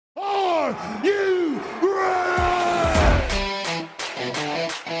Are you ready?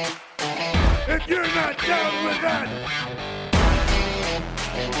 If you're not down with that,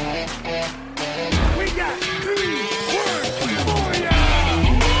 we got 2 words for ya.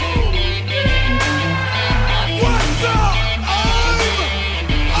 What's up? I'm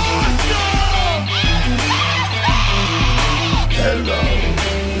awesome. Hello,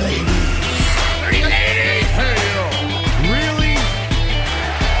 ladies. Hey, ladies. Hey, yo. Really?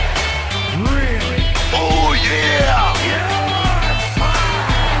 Really? Oh, yeah.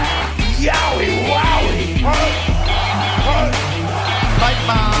 Yowie, wowie. Pipe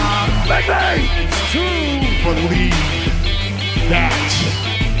bomb. Baby. To believe that.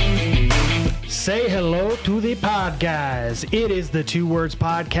 Say hello to the pod, guys. It is the Two Words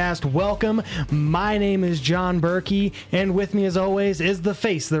Podcast. Welcome. My name is John Berkey, and with me, as always, is the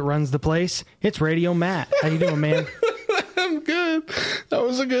face that runs the place. It's Radio Matt. How you doing, man? I'm good. That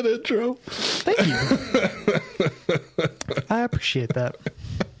was a good intro. Thank you. I appreciate that.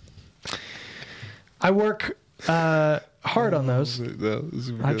 I work hard on those.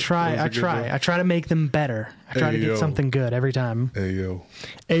 I try to make them better. I try to get something good every time. Hey, yo.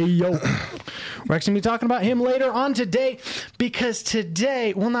 Hey, yo. We're actually going to be talking about him later on today because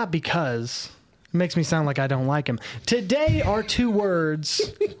today, well, not because. It makes me sound like I don't like him. Today, our 2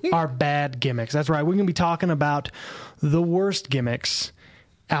 words are bad gimmicks. That's right. We're going to be talking about the worst gimmicks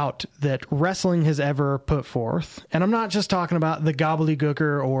out that wrestling has ever put forth. And I'm not just talking about the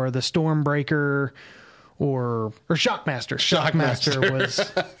Gobbledygooker or the Stormbreaker or Shockmaster.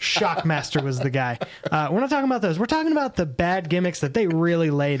 Shockmaster was the guy. We're not talking about those. We're talking about the bad gimmicks that they really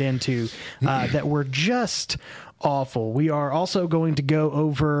laid into that were just awful. We are also going to go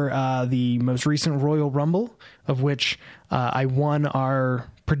over the most recent Royal Rumble, of which I won our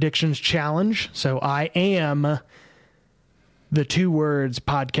predictions challenge. So I am the Two Words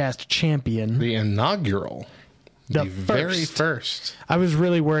Podcast champion. The inaugural. The very first. I was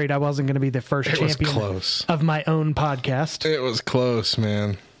really worried I wasn't going to be the first champion of my own podcast. It was close,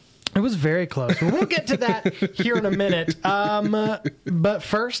 man. It was very close. We'll get to that here in a minute. But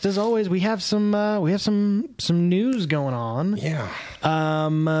first, as always, we have some news going on. Yeah.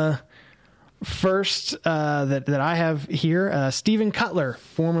 First, that I have here, Steven Cutler,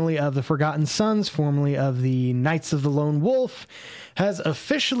 formerly of the Forgotten Sons, formerly of the Knights of the Lone Wolf, has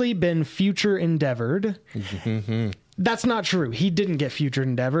officially been future endeavored. Mm-hmm. That's not true. He didn't get future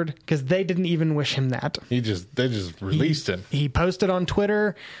endeavored because they didn't even wish him that. They just released him. He posted on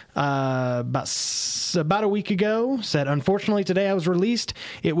Twitter about a week ago, said, "Unfortunately, today I was released.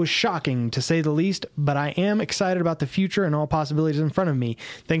 It was shocking, to say the least, but I am excited about the future and all possibilities in front of me.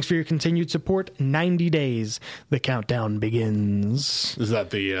 Thanks for your continued support. 90 days. The countdown begins." Is that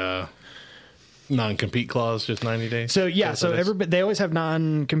the non-compete clause, just 90 days? So, yeah. So they always have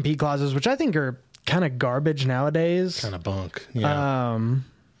non-compete clauses, which I think are kind of garbage nowadays. Kind of bunk. Yeah.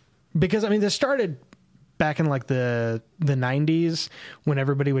 Because, I mean, this started back in like the 90s when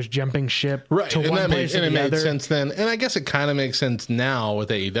everybody was jumping ship to one place or the other. Made sense then. And I guess it kind of makes sense now with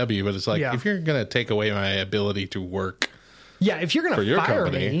AEW, but it's like, if you're going to take away my ability to work if you're going to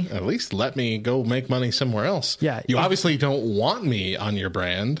fire me, at least let me go make money somewhere else. Yeah. You obviously don't want me on your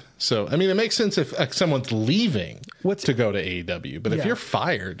brand. So, I mean, it makes sense if someone's leaving to go to AEW. But if you're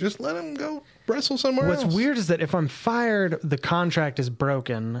fired, just let him go wrestle somewhere else. What's weird is that if I'm fired, the contract is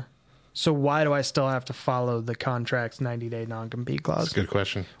broken. So why do I still have to follow the contract's 90-day non-compete clause? That's a good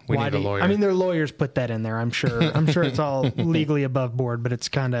question. We need a lawyer. I mean, their lawyers put that in there. I'm sure it's all legally above board, but it's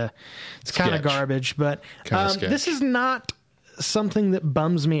kind of garbage. But this is not something that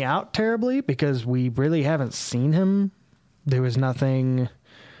bums me out terribly because we really haven't seen him. There was nothing.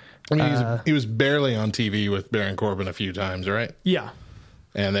 I mean, he was barely on TV with Baron Corbin a few times, right? Yeah.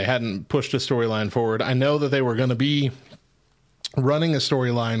 And they hadn't pushed a storyline forward. I know that they were going to be running a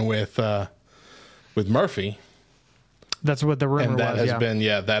storyline with Murphy. That's what the rumor was. And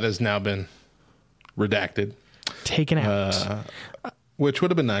that has now been redacted. Taken out. Which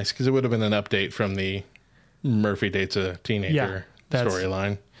would have been nice because it would have been an update from the Murphy dates a teenager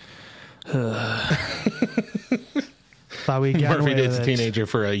storyline. Murphy dates a teenager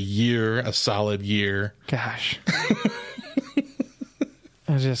for a solid year. Gosh.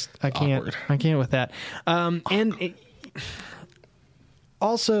 I can't with that. And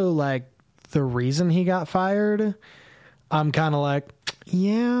also, like, the reason he got fired, I'm kind of like,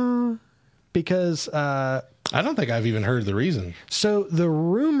 yeah, because I don't think I've even heard the reason. So the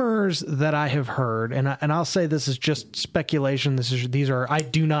rumors that I have heard, and I'll say this is just speculation. I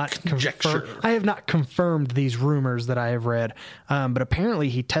do not confirm. I have not confirmed these rumors that I have read. But apparently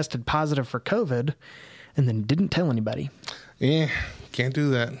he tested positive for COVID, and then didn't tell anybody. Yeah, can't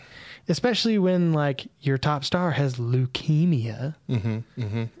do that. especially when like your top star has leukemia.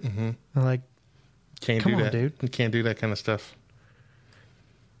 Like, Can't come do on, that, dude. You can't do that kind of stuff.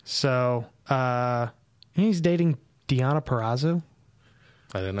 So, he's dating Deanna Purrazzo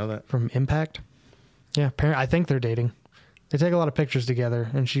I didn't know that. from Impact. Yeah, apparently, I think they're dating. They take a lot of pictures together,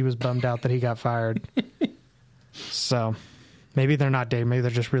 and she was bummed out that he got fired. So, maybe they're not dating. Maybe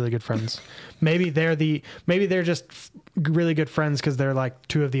they're just really good friends. Maybe they're just really good friends because they're like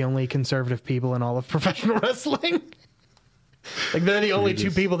two of the only conservative people in all of professional wrestling. Like they're the only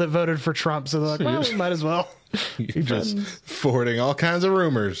two people that voted for Trump, so they're like, well, we might as well. You're just forwarding all kinds of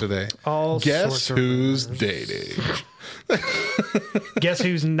rumors today. Guess sorts of who's rumors. dating? Guess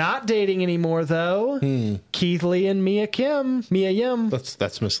who's not dating anymore, though? Keith Lee and Mia Yim.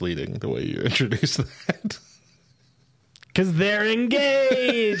 That's misleading the way you introduced that. Because they're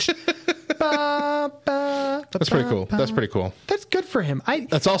engaged. That's pretty cool. That's pretty cool. That's good for him.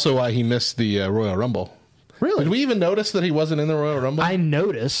 That's also why he missed the Royal Rumble. Really? Did we even notice that he wasn't in the Royal Rumble? I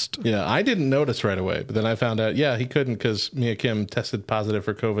noticed. Yeah, I didn't notice right away, but then I found out, he couldn't because Mia Kim tested positive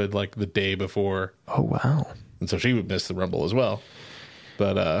for COVID like the day before. Oh, wow. And so she would miss the Rumble as well.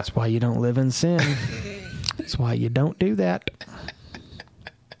 But That's why you don't live in sin. That's why you don't do that.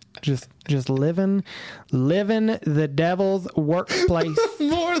 Just living the devil's workplace. the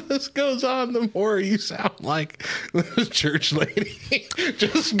more this goes on, the more you sound like the church lady.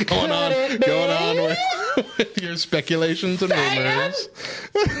 Just going on with your speculations and rumors.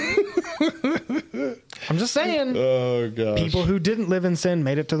 I'm just saying. Oh, gosh. People who didn't live in sin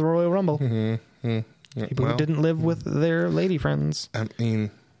made it to the Royal Rumble. People who didn't live with their lady friends. I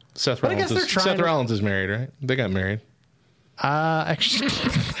mean, Seth But I guess Rollins, they're trying to- Rollins is married, right? They got married. Actually,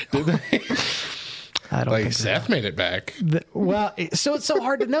 Did they? I don't Like, think so. Seth made it back. So it's so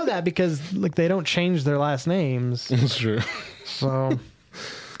hard to know that because like they don't change their last names. That's true. So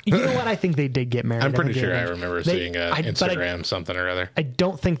you know what? I think they did get married. I'm pretty think sure they I did. remember They- seeing but Instagram something or other. I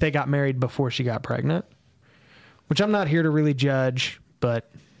don't think they got married before she got pregnant, which I'm not here to really judge,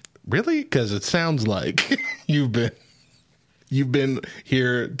 but Really? Because it sounds like you've been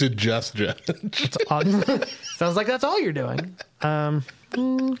here to just judge. it's sounds like that's all you're doing.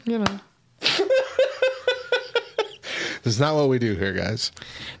 You know. This is not what we do here, guys.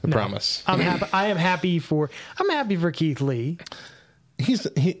 I promise. I'm happy for Keith Lee.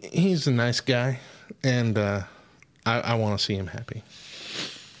 He's a nice guy, and I want to see him happy.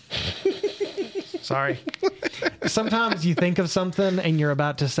 Sorry. Sometimes you think of something and you're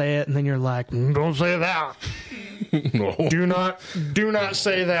about to say it, and then you're like, "Don't say that. No. Do not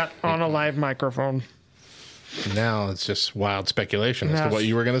say that on a live microphone." Now it's just wild speculation as Now to what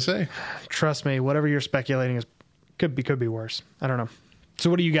you were going to say. Trust me, whatever you're speculating could be worse. I don't know. So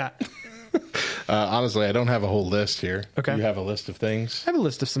what do you got? Honestly, I don't have a whole list here. Okay. You have a list of things? I have a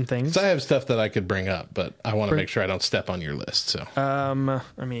list of some things. So I have stuff that I could bring up, but I want to make sure I don't step on your list. So,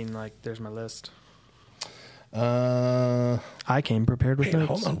 I mean, like, there's my list. uh, I came prepared with notes.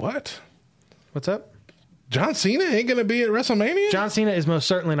 hold on. What? What's up? John Cena ain't going to be at WrestleMania? John Cena is most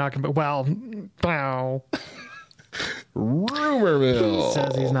certainly not going to. Well, wow. Rumor mill.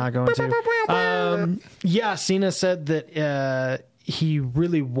 Says he's not going to. Yeah, Cena said that he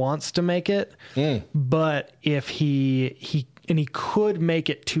really wants to make it, but if he could make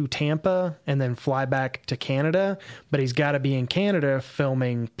it to Tampa and then fly back to Canada, but he's got to be in Canada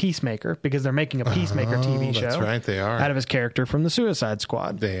filming Peacemaker because they're making a Peacemaker TV show. That's right, they are. Out of his character from the Suicide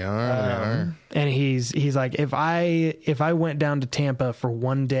Squad. They are. And he's like, if I went down to Tampa for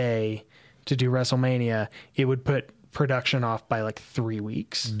one day to do WrestleMania, it would put production off by like 3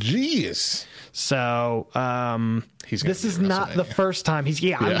 weeks. Jeez. So this is not the WrestleMania. first time he's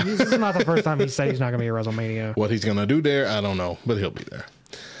I mean, this is not the first time he said he's not going to be at WrestleMania. What he's going to do there, I don't know, but he'll be there.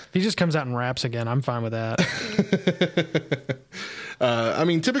 If he just comes out and raps again, I'm fine with that. I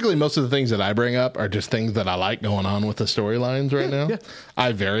mean, typically most of the things that I bring up are just things that I like going on with the storylines right now. yeah.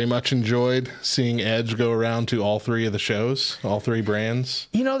 I very much enjoyed seeing Edge go around to all three of the shows, all three brands.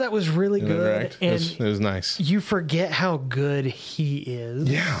 You know, that was really good. Interact. And It was nice. you forget how good he is.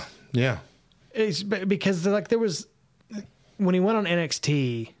 Yeah. Yeah. It's because like there was when he went on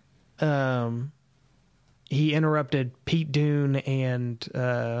NXT, he interrupted Pete Dunne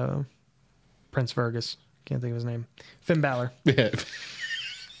and Prince Fergus. Can't think of his name. Finn Balor. Yeah.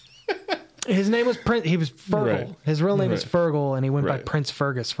 His name was Prince. He was Fergal. Right. His real name is Right. Fergal, and he went by Right. Prince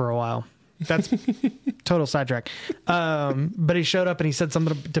Fergus for a while. That's total sidetrack. But he showed up and he said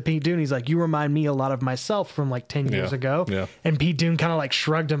something to Pete Dunne. He's like, "You remind me a lot of myself from like 10 years ago." Yeah. And Pete Dunne kind of like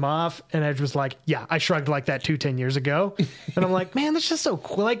shrugged him off, and Edge was like, "Yeah, I shrugged like that too 10 years ago." And I'm like, man, that's just so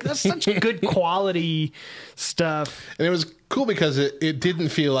cool. Like, that's such good quality stuff. And it was cool because it didn't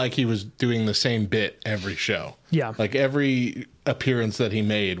feel like he was doing the same bit every show. Yeah. Like every appearance that he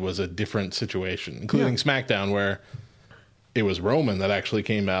made was a different situation, including SmackDown, where it was Roman that actually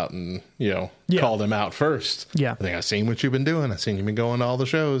came out and, called him out first. Yeah. I think I've seen what you've been doing. I've seen you've been going to all the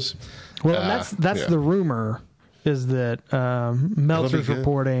shows. Well, and that's the rumor, is that Meltzer's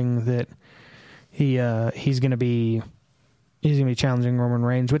reporting that he's going to be challenging Roman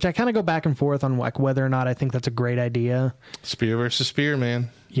Reigns, which I kind of go back and forth on like whether or not I think that's a great idea. Spear versus spear, man.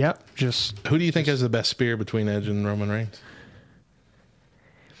 Yep. Who do you think has the best spear between Edge and Roman Reigns?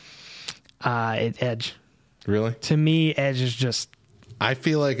 Edge. Really? To me, Edge is just... I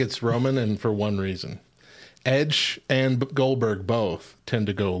feel like it's Roman, and for one reason. Edge and Goldberg both tend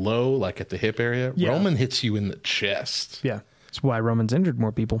to go low, like at the hip area. Yeah. Roman hits you in the chest. Yeah. That's why Roman's injured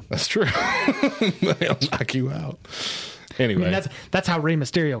more people. That's true. They'll knock you out. Anyway. I mean, that's how Rey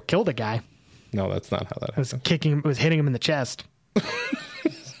Mysterio killed a guy. No, that's not how that happened. Was hitting him in the chest.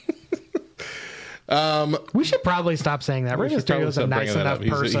 We should probably stop saying that. Rey Mysterio is a nice enough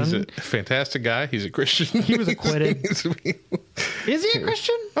person. He's a fantastic guy. He's a Christian. He was acquitted. Is he a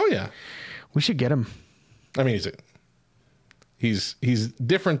Christian? Oh yeah. We should get him. I mean, he's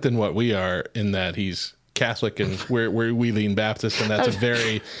different than what we are in that he's Catholic and we lean Baptist, and that's a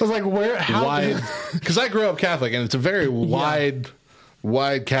very I was like, wide. Because I grew up Catholic, and it's a very wide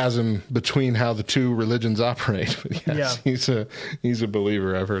chasm between how the two religions operate. But yes, he's a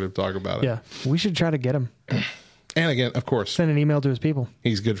believer. I've heard him talk about it. Yeah, we should try to get him. And again, of course, send an email to his people.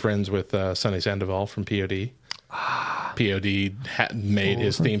 He's good friends with Sonny Sandoval from POD. POD made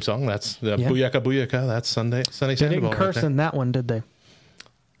his theme song. That's the Booyaka Booyaka. That's Sonny Sandoval. They didn't curse in that one, did they?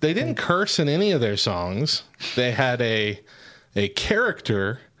 They didn't curse in any of their songs. They had a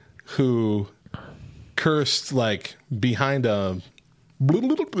character who cursed like behind a...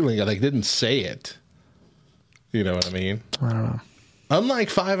 like didn't say it. You know what I mean? I don't know.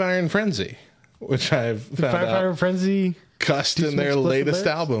 Unlike Five Iron Frenzy, which I've found out Iron Frenzy cussed in their latest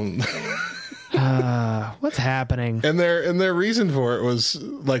album. What's happening? And their reason for it was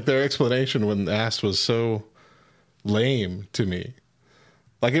like their explanation when asked was so lame to me.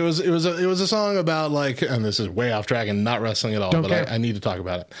 Like it was a song about like, and this is way off track and not wrestling at all, but I need to talk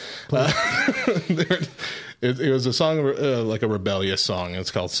about it. It was a song like a rebellious song.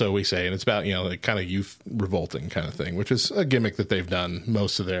 It's called "So We Say," and it's about like kind of youth revolting kind of thing, which is a gimmick that they've done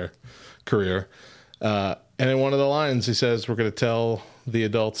most of their career. And in one of the lines, he says, "We're going to tell the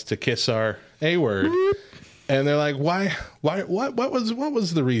adults to kiss our A word," and they're like, "Why? What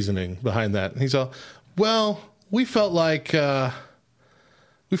was the reasoning behind that?" And he's all, "Well, we felt like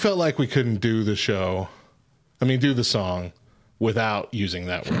we couldn't do the song without using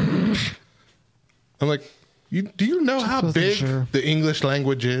that word." I'm like, do you know how big the English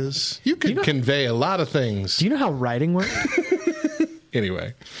language is? You could convey a lot of things. Do you know how writing works?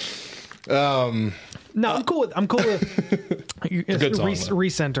 Anyway. No, I'm cool with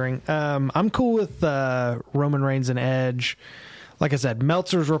recentering. I'm cool with Roman Reigns and Edge. Like I said,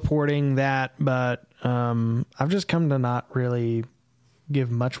 Meltzer's reporting that, but I've just come to not really give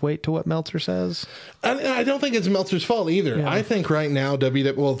much weight to what Meltzer says. I don't think it's Meltzer's fault either. Yeah. I think right now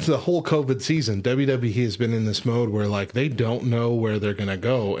the whole COVID season, WWE has been in this mode where like they don't know where they're going to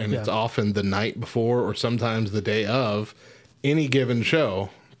go, and it's often the night before or sometimes the day of any given show,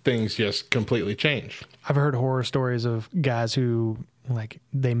 things just completely change. I've heard horror stories of guys who like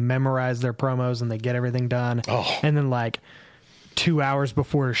they memorize their promos and they get everything done, and then like 2 hours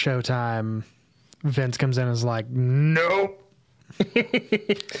before showtime, Vince comes in and is like, "Nope.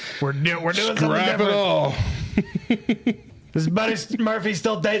 we're doing something different. It all. Is Buddy Murphy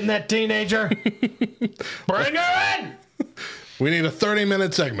still dating that teenager? Bring her in. We need a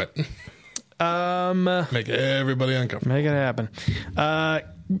 30-minute segment. Make everybody uncomfortable. Make it happen.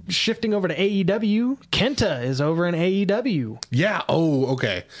 Shifting over to AEW, Kenta is over in AEW. Yeah. Oh,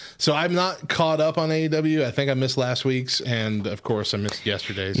 okay. So I'm not caught up on AEW. I think I missed last week's, and of course I missed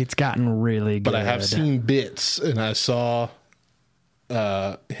yesterday's. It's gotten really good. But I have seen bits, and I saw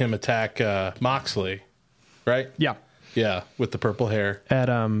him attack Moxley, right? Yeah. Yeah, with the purple hair at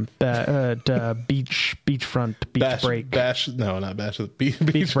beachfront break.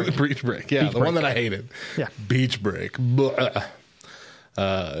 Beach break. Yeah, the one that I hated. Yeah, beach break.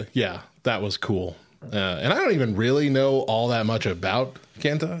 Yeah, that was cool. And I don't even really know all that much about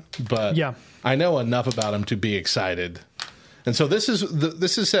Kenta, but I know enough about him to be excited. And so this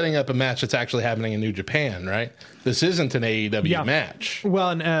is setting up a match that's actually happening in New Japan, right? This isn't an AEW match.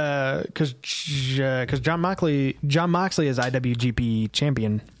 Well, because John Moxley is IWGP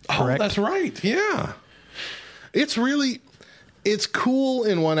champion. Correct? Oh, that's right. Yeah. It's cool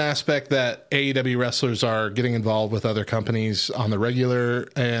in one aspect that AEW wrestlers are getting involved with other companies on the regular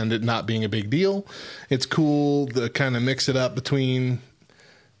and it not being a big deal. It's cool to kind of mix it up between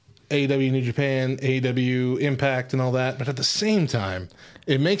AEW New Japan, AEW Impact, and all that. But at the same time,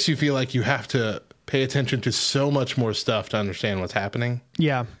 it makes you feel like you have to pay attention to so much more stuff to understand what's happening.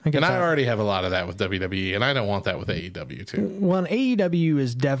 Yeah. I already have a lot of that with WWE, and I don't want that with AEW too. Well, AEW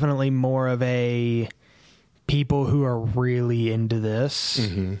is definitely more of a people who are really into this.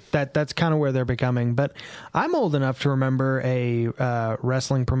 Mm-hmm. That's kind of where they're becoming. But I'm old enough to remember a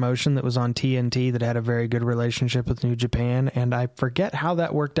wrestling promotion that was on TNT that had a very good relationship with New Japan, and I forget how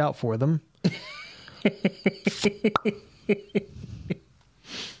that worked out for them.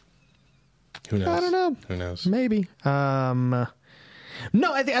 Who knows? I don't know. Who knows? Maybe. No,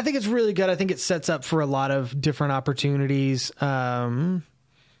 I think it's really good. I think it sets up for a lot of different opportunities.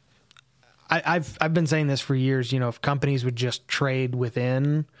 I've been saying this for years. If companies would just trade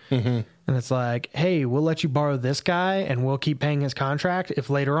within, and it's like, hey, we'll let you borrow this guy, and we'll keep paying his contract. If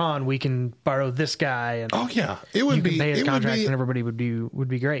later on we can borrow this guy, and it would be pay his contract, and everybody would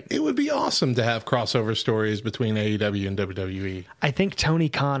be great. It would be awesome to have crossover stories between AEW and WWE. I think Tony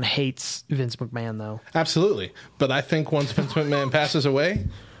Khan hates Vince McMahon, though. Absolutely, but I think once Vince McMahon passes away,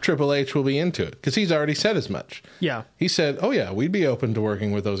 Triple H will be into it because he's already said as much. Yeah, he said, "Oh yeah, we'd be open to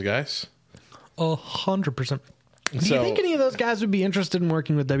working with those guys." 100%. Do you think any of those guys would be interested in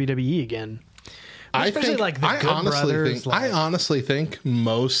working with WWE again? Especially the Good Brothers. I honestly think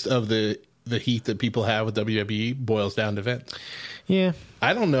most of the heat that people have with WWE boils down to Vince. Yeah.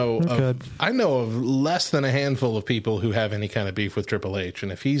 I don't know. I know of less than a handful of people who have any kind of beef with Triple H.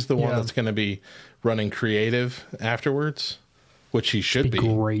 And if he's the one that's going to be running creative afterwards, which he should be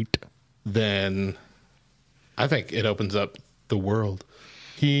great, then I think it opens up the world.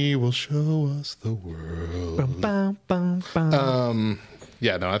 He will show us the world. Bum, bum, bum.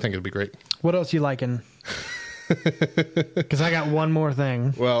 Yeah, no, I think it'd be great. What else you liking? Because I got one more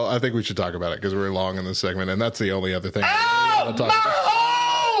thing. Well, I think we should talk about it because we're long in this segment, and that's the only other thing.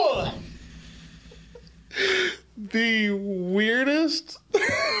 The weirdest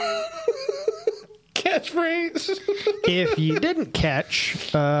catchphrase. If you didn't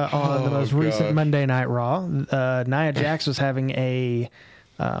catch on the most recent Monday Night Raw, Nia Jax was having a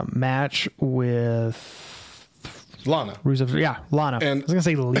match with Lana. Lana. And, I was going to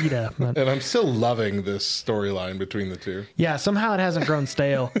say Lita. But, and I'm still loving this storyline between the two. Yeah, somehow it hasn't grown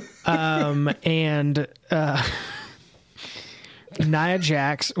stale. And Nia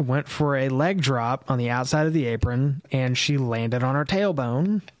Jax went for a leg drop on the outside of the apron, and she landed on her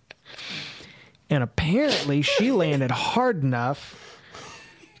tailbone. And apparently she landed hard enough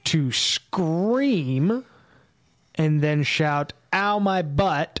to scream and then shout, "Ow, my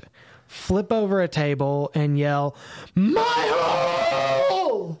butt," flip over a table and yell, "My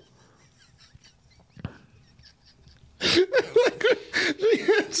hole!" She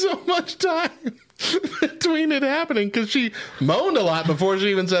had so much time between it happening because she moaned a lot before she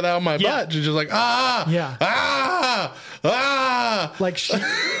even said, "Ow, my butt." She's just like,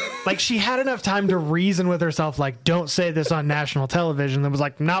 Like she had enough time to reason with herself, like, don't say this on national television. That was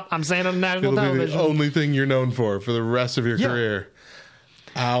like, nope, I'm saying it on national television. The only thing you're known for the rest of your career.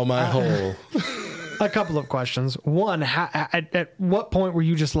 Ow, my hole. A couple of questions. One, at what point were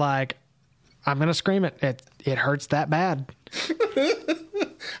you just like, I'm going to scream it. It hurts that bad.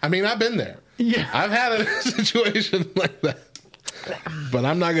 I mean, I've been there. Yeah. I've had a situation like that. But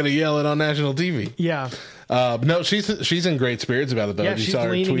I'm not going to yell it on national TV. Yeah. No, she's in great spirits about it, though. Yeah, you saw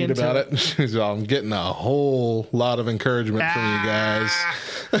her tweet about it. She's all, I'm getting a whole lot of encouragement from you guys.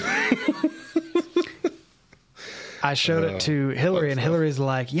 I showed it to Hillary, and Hillary's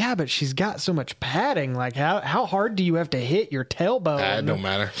like, yeah, but she's got so much padding. Like, how hard do you have to hit your tailbone? That don't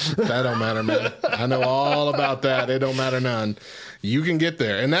matter. That don't matter, man. I know all about that. It don't matter none. You can get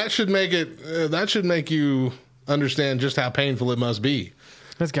there. And that should make you understand just how painful it must be.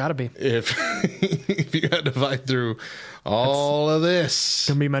 It's got to be. If you had to fight through all of this. It's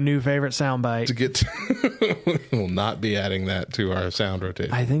going to be my new favorite soundbite. To get we'll not be adding that to our sound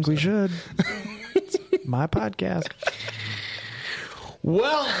rotation. I think we should. It's my podcast.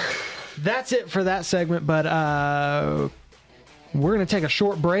 Well, that's it for that segment, but we're going to take a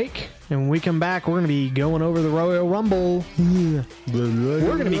short break, and when we come back, we're going to be going over the Royal Rumble. Yeah.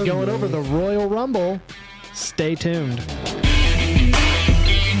 We're going to be going over the Royal Rumble. Stay tuned.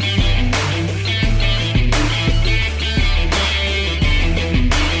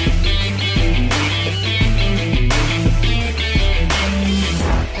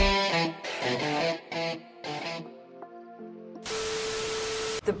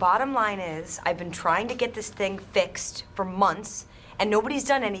 The bottom line is, I've been trying to get this thing fixed for months, and nobody's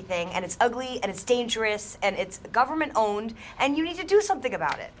done anything, and it's ugly, and it's dangerous, and it's government-owned, and you need to do something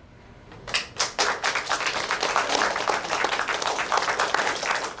about it.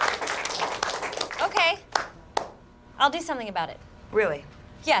 Okay. I'll do something about it. Really?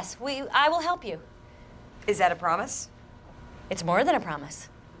 Yes, I will help you. Is that a promise? It's more than a promise.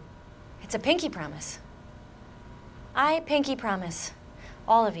 It's a pinky promise. I pinky promise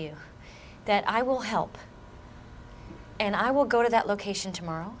all of you that I will help. And I will go to that location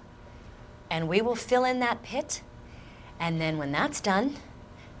tomorrow, and we will fill in that pit, and then when that's done,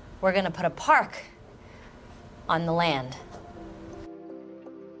 we're gonna put a park on the land.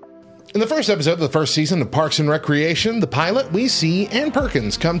 In the first episode of the first season of Parks and Recreation, the pilot, we see Ann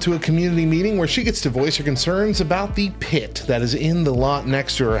Perkins come to a community meeting where she gets to voice her concerns about the pit that is in the lot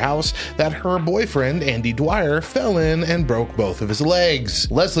next to her house that her boyfriend, Andy Dwyer, fell in and broke both of his legs.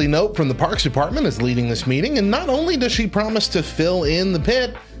 Leslie Knope from the Parks Department is leading this meeting, and not only does she promise to fill in the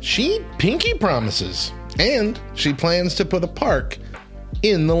pit, she pinky promises. And she plans to put a park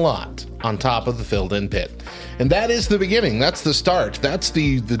in the lot on top of the filled-in pit. And that is the beginning. That's the start. That's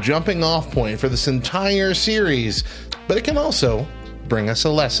the jumping off point for this entire series. But it can also bring us a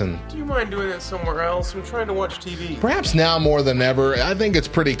lesson. Do you mind doing it somewhere else? I'm trying to watch TV. Perhaps now more than ever, I think it's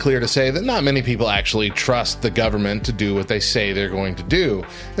pretty clear to say that not many people actually trust the government to do what they say they're going to do.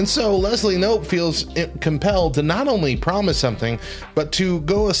 And so Leslie Knope feels compelled to not only promise something, but to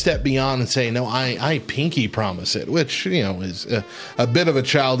go a step beyond and say, no, I pinky promise it, which, is a bit of a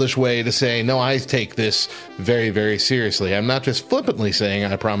childish way to say, no, I take this very, very seriously. I'm not just flippantly saying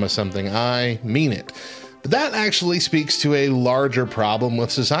I promise something, I mean it. But that actually speaks to a larger problem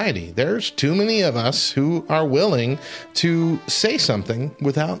with society. There's too many of us who are willing to say something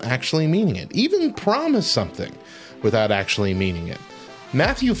without actually meaning it, even promise something without actually meaning it.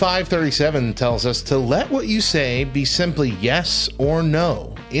 Matthew 5:37 tells us to let what you say be simply yes or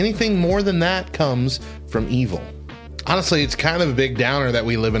no. Anything more than that comes from evil. Honestly, it's kind of a big downer that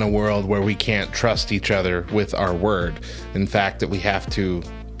we live in a world where we can't trust each other with our word. In fact, that we have to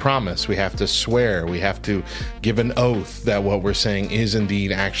promise, we have to swear, we have to give an oath that what we're saying is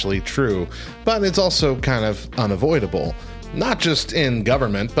indeed actually true. But it's also kind of unavoidable, not just in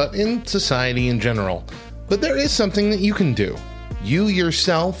government, but in society in general. But there is something that you can do. You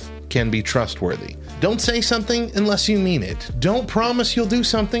yourself can be trustworthy. Don't say something unless you mean it. Don't promise you'll do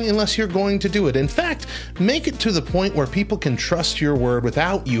something unless you're going to do it. In fact, make it to the point where people can trust your word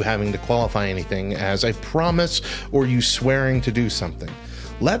without you having to qualify anything as a promise or you swearing to do something.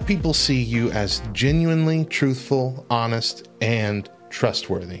 Let people see you as genuinely truthful, honest, and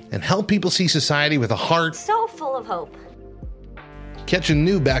trustworthy. And help people see society with a heart So full of hope. Catch a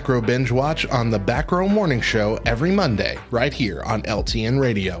new Back Row Binge Watch on the Back Row Morning Show every Monday, right here on LTN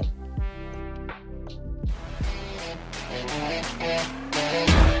Radio.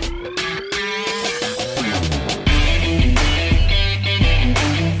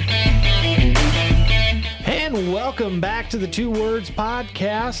 Welcome back to the Two Words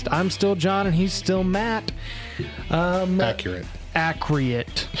Podcast. I'm still John and he's still Matt. Accurate.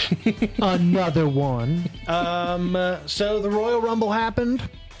 Another one. So the Royal Rumble happened.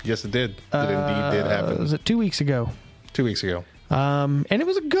 Yes, it did. It indeed did happen. Was it 2 weeks ago? 2 weeks ago. And it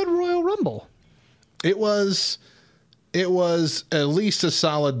was a good Royal Rumble. It was at least a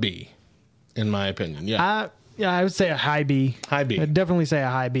solid B, in my opinion. Yeah. I would say a high B. High B. I'd definitely say a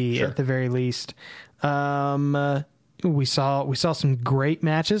high B Sure. at the very least. We saw some great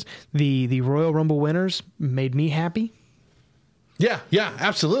matches. The Royal Rumble winners made me happy. Yeah,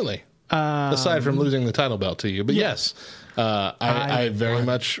 absolutely. Aside from losing the title belt to you, but yes, I very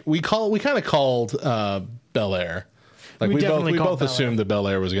much we kind of called Belair. Like we both assumed that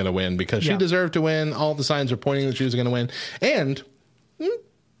Belair was going to win because she deserved to win. All the signs were pointing that she was going to win, and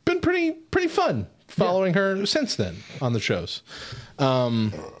been pretty fun following her since then on the shows.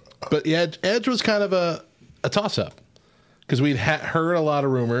 But Edge was kind of a toss-up because we'd heard a lot of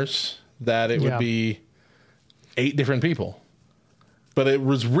rumors that it would be 8 different people. But it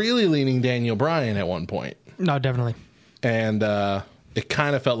was really leaning Daniel Bryan at one point. No, definitely. And it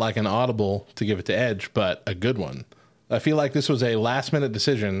kind of felt like an audible to give it to Edge, but a good one. I feel like this was a last-minute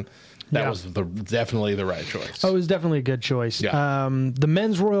decision. That was definitely the right choice. Oh, it was definitely a good choice. Yeah. The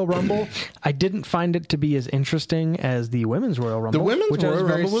men's Royal Rumble, I didn't find it to be as interesting as the women's Royal Rumble. The women's Royal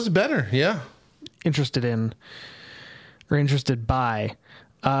Rumble was better, yeah. Interested by.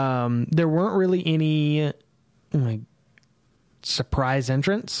 There weren't really any surprise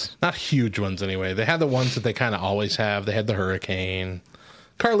entrants. Not huge ones anyway. They had the ones that they kind of always have. They had the Hurricane.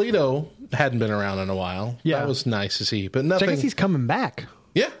 Carlito hadn't been around in a while. Yeah. That was nice to see, but So nothing. I guess he's coming back.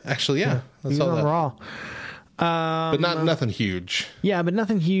 Yeah, actually, yeah. I He was saw on that. Raw. But nothing huge. Yeah, but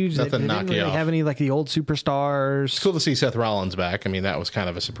nothing huge. Nothing They didn't knock you really off. have any like the old superstars. It's cool to see Seth Rollins back. I mean, that was kind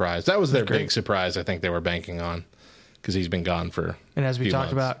of a surprise. That was their big surprise. I think they were banking on because he's been gone for. And as we few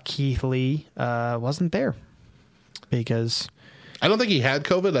talked months. about, Keith Lee wasn't there because. I don't think he had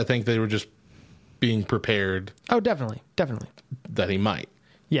COVID. I think they were just being prepared Oh, definitely. that he might.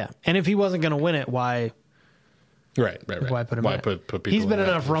 Yeah. And if he wasn't going to win it, why Right. why put him in it? put people He's been in in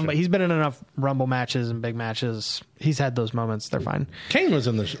that enough position? He's been in enough Rumble matches and big matches. He's had those moments. They're fine. Kane was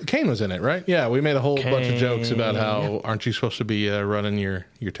in it, right? Yeah, we made a whole bunch of jokes about how Kane, aren't you supposed to be running your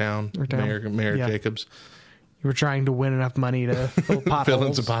town, town. Mayor Yeah. Jacobs, You were trying to win enough money to fill potholes. fill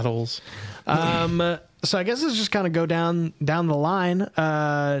in some potholes. So I guess let's just kind of go down the line.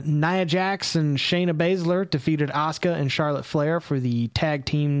 Nia Jax and Shayna Baszler defeated Asuka and Charlotte Flair for the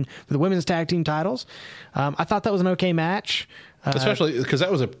women's tag team titles. I thought that was an okay match. Especially because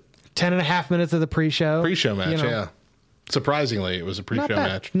that was a 10.5 minutes of the pre-show. pre-show match. You know, Yeah, surprisingly, it was a pre-show Not bad.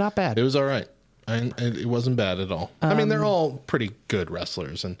 match. Not bad. It was all right. And it wasn't bad at all. I mean, they're all pretty good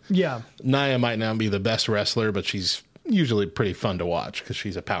wrestlers, and Yeah. Nia might not be the best wrestler, but she's usually pretty fun to watch because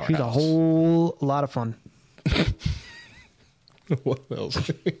she's a powerhouse. She's a whole lot of fun. What else?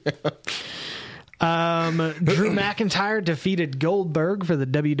 Drew McIntyre defeated Goldberg for the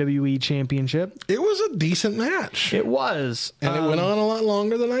WWE Championship. It was a decent match, It was. and it went on a lot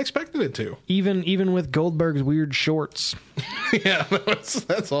longer than I expected it to. Even with Goldberg's weird shorts. Yeah,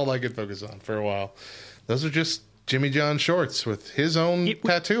 that's all I could focus on for a while. Those are just Jimmy John shorts with his own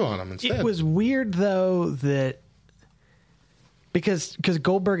tattoo on them instead. It was weird though that because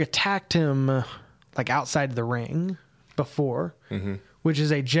Goldberg attacked him like outside the ring before, which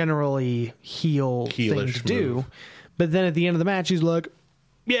is a generally heelish thing Heelish to do. move. But then at the end of the match, he's like,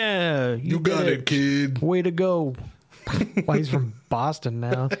 "Yeah, you got did it, kid." Way to go!" Well, he's from Boston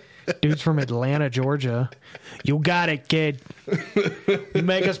now. Dude's from Atlanta, Georgia. You got it, kid. You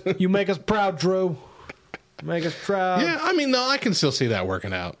make us proud, Drew. Make us proud. Yeah, I mean, no, I can still see that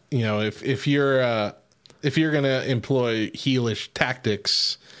working out. You know, if you're gonna employ heelish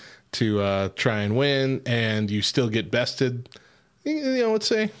tactics to try and win, and you still get bested, you know,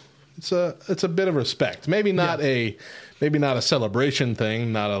 it's a bit of respect. Maybe not a celebration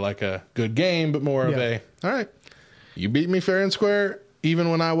thing, not like a good game, but more of Yeah. all right, you beat me fair and square, even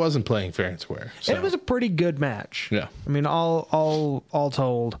when I wasn't playing fair and square. So, And it was a pretty good match. Yeah. I mean, all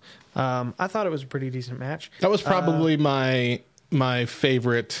told, I thought it was a pretty decent match. that was probably my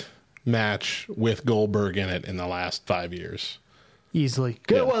favorite match with Goldberg in it in the last 5 years. Easily.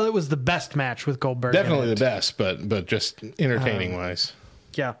 Good. Yeah. Well, it was the best match with Goldberg. Definitely in the it. best, but just entertaining wise.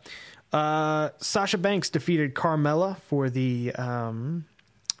 Yeah. Sasha Banks defeated Carmella for the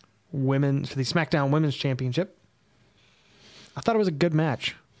SmackDown Women's Championship. I thought it was a good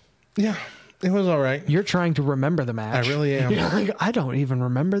match. Yeah, it was all right. You're trying to remember the match. I really am. You're like, I don't even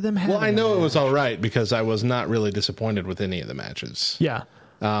remember them having Well, I know a it was match. all right because I was not really disappointed with any of the matches. Yeah.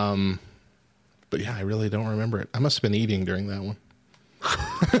 But yeah, I really don't remember it. I must have been eating during that one.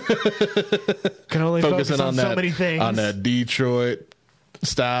 Can only focus Focusing on that, so many things. on that Detroit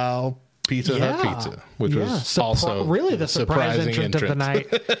style Pizza Hut pizza, which was also really the surprise surprising entrant of the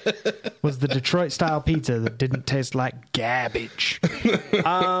night was the Detroit style pizza that didn't taste like garbage.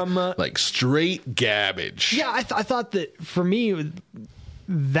 like straight garbage. Yeah, I thought that for me,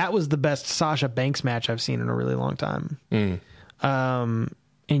 that was the best Sasha Banks match I've seen in a really long time.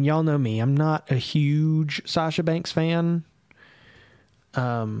 And y'all know me, I'm not a huge Sasha Banks fan.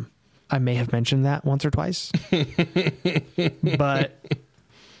 I may have mentioned that once or twice, but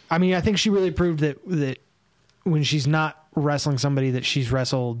I mean, I think she really proved that when she's not wrestling somebody that she's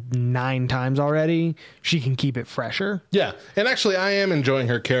wrestled 9 times already, she can keep it fresher. Yeah, and actually, I am enjoying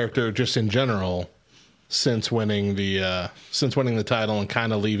her character just in general since winning the title and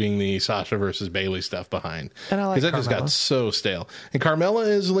kind of leaving the Sasha versus Bayley stuff behind. And I like that just got Carmella. so stale. And Carmella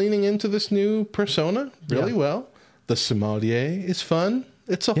is leaning into this new persona really well. The sommelier is fun.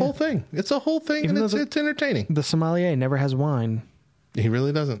 It's a whole thing. It's a whole thing, Even and though it's entertaining. The sommelier never has wine, He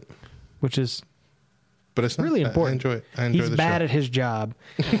really doesn't, which is but it's not really bad. important. I enjoy it. I enjoy He's the bad show. at his job.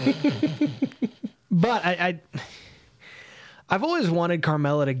 But I've always wanted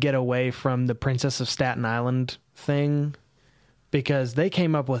Carmella to get away from the Princess of Staten Island thing because they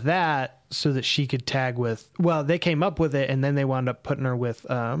came up with that so that she could tag with. Well, they came up with it and then they wound up putting her with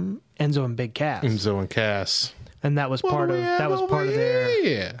Enzo and Big Cass, Enzo and Cass. and that was What part do of we have that was over part of their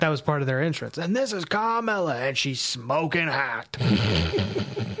here? that was part of their entrance. And this is Carmella, and she's smoking hot,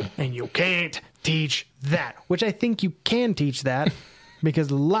 and you can't teach that. Which I think you can teach that because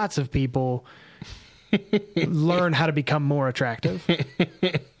lots of people learn how to become more attractive.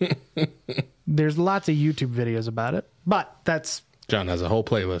 There's lots of YouTube videos about it, but that's John has a whole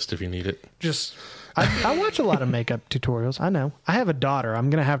playlist if you need it. just. I watch a lot of makeup tutorials. I know. I have a daughter. I'm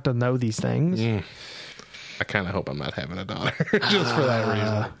gonna have to know these things. I kind of hope I'm not having a daughter just for that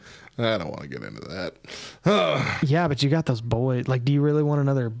reason. I don't want to get into that. Yeah, but you got those boys. Like, do you really want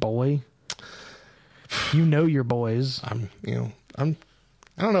another boy? You know your boys. I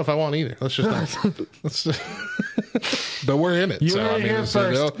don't know if I want either. Let's just not. But we're in it. You so, heard it here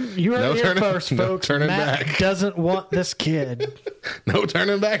first. You heard it here first, folks. No turning Matt back. doesn't want this kid. No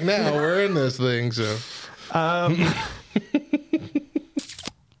turning back now. We're in this thing. So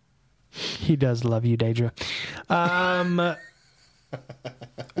He does love you, Daedra.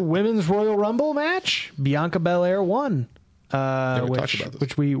 Women's Royal Rumble match. Bianca Belair won. we talked about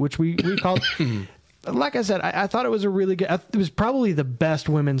this. Which we called. Like I said, I thought it was a really good. It was probably the best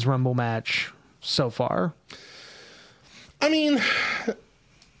women's Rumble match so far. I mean,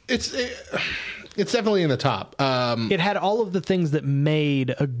 it's definitely in the top. It had all of the things that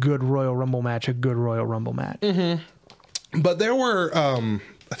made a good Royal Rumble match a good Royal Rumble match. Mm-hmm. But there were, I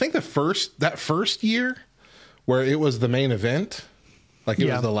think that first year where it was the main event, like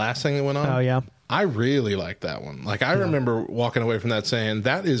it was the last thing that went on. Oh yeah, I really liked that one. Like I remember walking away from that saying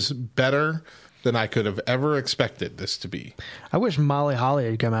that is better than I could have ever expected this to be. I wish Molly Holly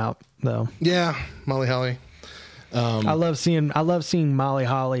had come out though. Yeah, Molly Holly. I love seeing Molly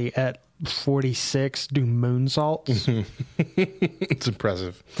Holly at 46 do moonsaults. It's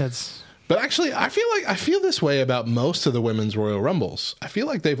impressive. But actually, I feel this way about most of the women's Royal Rumbles. I feel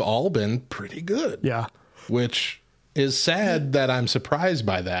like they've all been pretty good. Yeah. Which is sad that I'm surprised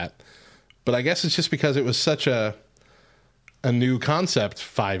by that. But I guess it's just because it was such a new concept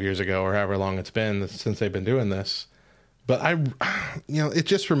 5 years ago or however long it's been since they've been doing this. But it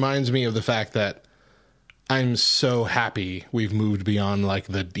just reminds me of the fact that I'm so happy we've moved beyond like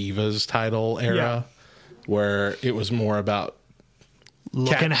the Divas title era where it was more about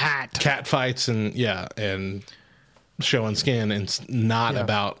cat fights and showing skin and not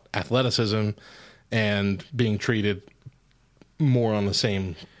about athleticism and being treated more on the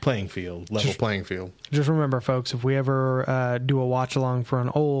same playing field. Just remember, folks, if we ever do a watch along for an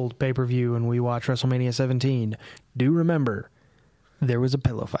old pay-per-view and we watch WrestleMania 17, do remember there was a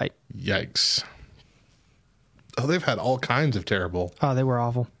pillow fight. Yikes. Oh, they've had all kinds of terrible. Oh, they were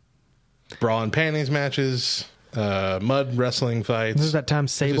awful. Bra and panties matches, mud wrestling fights. This is that time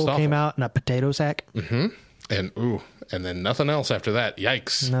Sable came out in a potato sack. Mm-hmm. And then nothing else after that.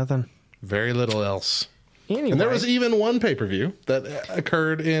 Yikes. Nothing. Very little else. Anyway. And there was even one pay-per-view that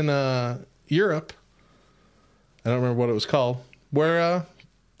occurred in Europe. I don't remember what it was called. Where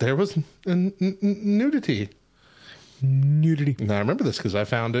there was nudity. Nudity. And I remember this because I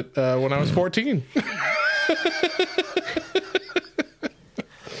found it when I was 14.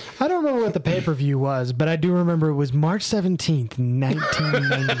 I don't remember what the pay-per-view was, but I do remember it was March 17th,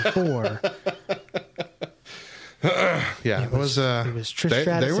 1994. It was Trish they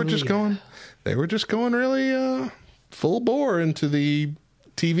Stratus were and just Lita. going really full bore into the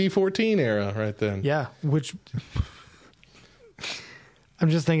TV 14 era right then. Yeah, which I'm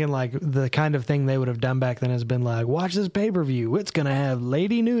just thinking like the kind of thing they would have done back then has been like, watch this pay-per-view. It's going to have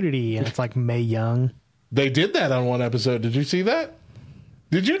lady nudity. And it's like Mae Young. They did that on one episode. Did you see that?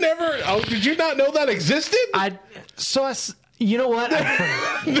 Did you not know that existed? You know what?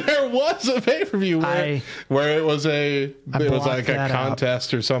 There was a pay-per-view where it was like a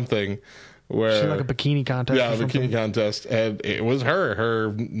contest or something. Where like a bikini contest. Yeah, a bikini contest. And it was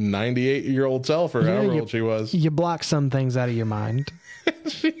her 98-year-old self or however old she was. You block some things out of your mind.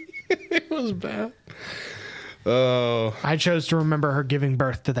 It was bad. Oh. I chose to remember her giving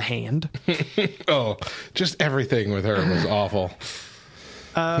birth to the hand. Oh, just everything with her was awful.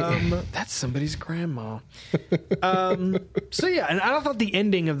 That's somebody's grandma. So yeah, and I thought the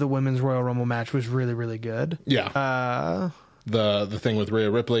ending of the Women's Royal Rumble match was really, really good. Yeah. The thing with Rhea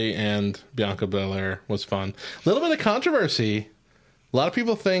Ripley and Bianca Belair was fun. A little bit of controversy. A lot of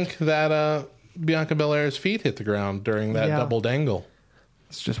people think that Bianca Belair's feet hit the ground during that double dangle.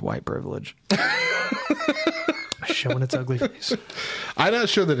 It's just white privilege. Showing its ugly face. I'm not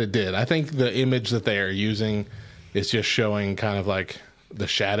sure that it did. I think the image that they are using is just showing kind of like the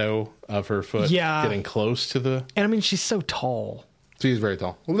shadow of her foot getting close to the... And I mean, she's so tall. She's very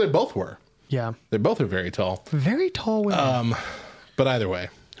tall. Well, they both were. Yeah. They both are very tall. Very tall women. But either way,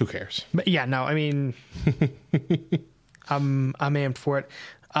 who cares? But yeah, no, I mean... I'm amped for it.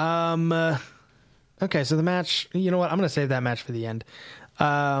 Okay, so the match... You know what? I'm going to save that match for the end.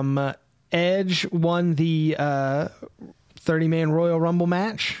 Edge won the 30-man Royal Rumble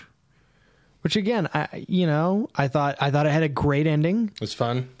match which again, I thought it had a great ending. It's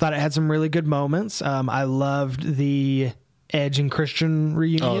fun. Thought it had some really good moments. I loved the Edge and Christian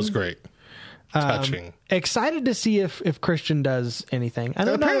reunion. Oh, it was great. Touching. Excited to see if Christian does anything. I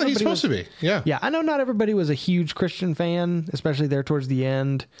know Apparently he's supposed to be. Yeah. Yeah, I know not everybody was a huge Christian fan, especially there towards the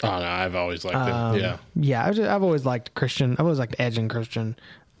end. Oh, no, I've always liked him. Yeah. Yeah, I've always liked Christian. I've always liked Edge and Christian.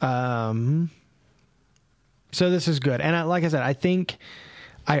 So this is good. And like I said, I think...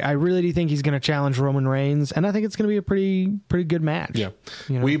 I really do think he's going to challenge Roman Reigns, and I think it's going to be a pretty good match. Yeah.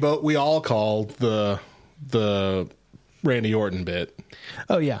 We all called the Randy Orton bit.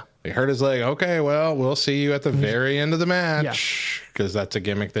 Oh, yeah. He hurt his leg. Okay, well, we'll see you at the very end of the match. Because that's a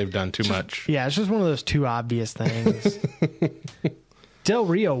gimmick they've done too much. Yeah, it's just one of those too obvious things. Del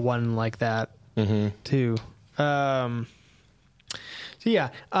Rio won like that, too. So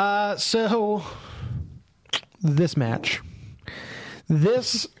this match.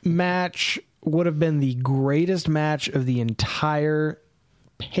 This match would have been the greatest match of the entire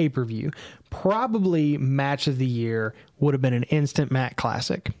pay-per-view. Probably match of the year. Would have been an instant Matt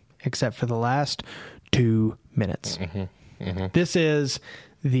classic, except for the last 2 minutes. This is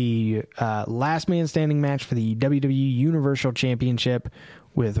the last man standing match for the WWE Universal Championship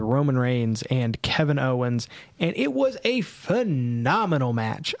with Roman Reigns and Kevin Owens, and it was a phenomenal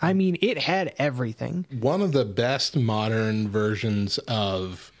match. I mean, it had everything. One of the best modern versions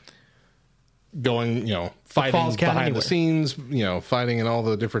of going, fighting behind the scenes, fighting in all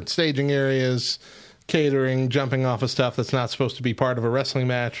the different staging areas, catering, jumping off of stuff that's not supposed to be part of a wrestling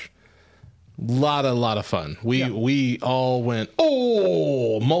match. Lot of fun. We all went,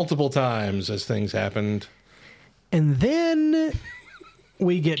 multiple times as things happened. And then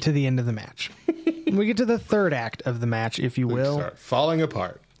we get to the end of the match. We get to the third act of the match, if you will. Start falling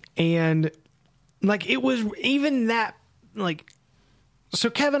apart. And it was even that, so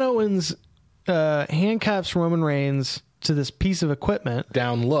Kevin Owens handcuffs Roman Reigns to this piece of equipment.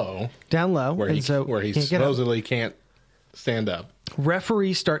 Down low. Where he supposedly can't stand up.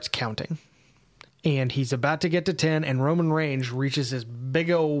 Referee starts counting. And he's about to get to 10, and Roman Reigns reaches his big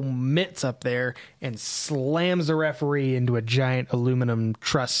old mitts up there and slams the referee into a giant aluminum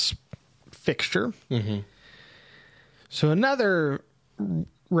truss fixture. So another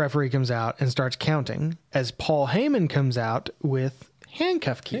referee comes out and starts counting as Paul Heyman comes out with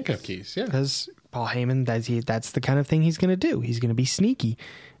handcuff keys. Handcuff keys, yeah. Because Paul Heyman, that's the kind of thing he's going to do. He's going to be sneaky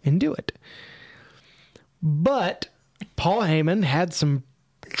and do it. But Paul Heyman had some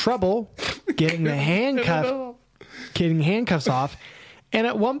trouble getting the handcuffs off, and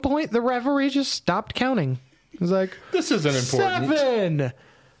at one point the referee just stopped counting. It was like, this isn't important.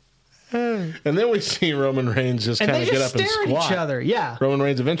 7. And then we see Roman Reigns just kind of get up and squat. At each other. Yeah. Roman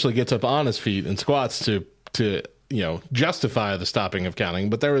Reigns eventually gets up on his feet and squats to justify the stopping of counting,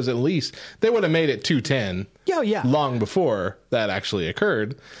 but there was at least, they would have made it 2:10 long before that actually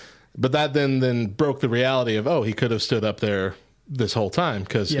occurred. But that then broke the reality of, he could have stood up there this whole time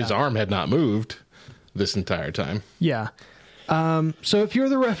because his arm had not moved this entire time. Yeah. So if you're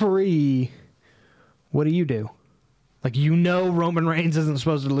the referee, what do? Roman Reigns isn't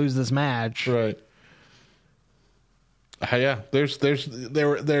supposed to lose this match. Right. Yeah.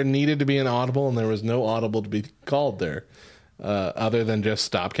 There needed to be an audible, and there was no audible to be called there, other than just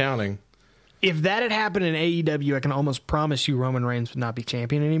stop counting. If that had happened in AEW, I can almost promise you Roman Reigns would not be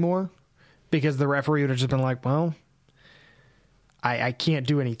champion anymore, because the referee would have just been like, well, I can't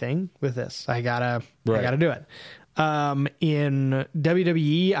do anything with this. I gotta do it. In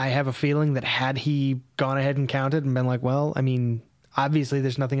WWE, I have a feeling that had he gone ahead and counted and been like, well, I mean, obviously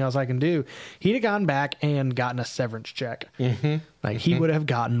there's nothing else I can do, he'd have gone back and gotten a severance check. He would have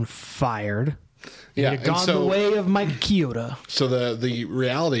gotten fired. He'd have gone the way of Mike Chioda. So the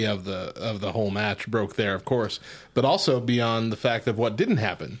reality of the whole match broke there, of course, but also beyond the fact of what didn't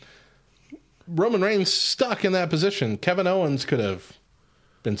happen. Roman Reigns stuck in that position. Kevin Owens could have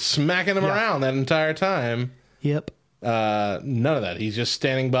been smacking him around that entire time. Yep. None of that. He's just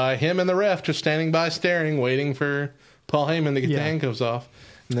standing by, him and the ref just standing by, staring, waiting for Paul Heyman to get the handcuffs off.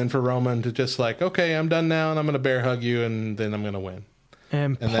 And then for Roman to just okay, I'm done now, and I'm going to bear hug you, and then I'm going to win.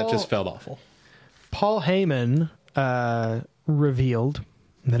 And that just felt awful. Paul Heyman revealed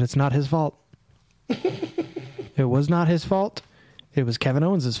that it's not his fault. It was not his fault. It was Kevin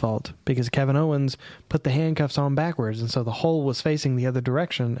Owens' fault, because Kevin Owens put the handcuffs on backwards, and so the hole was facing the other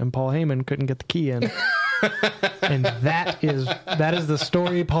direction, and Paul Heyman couldn't get the key in. And that is the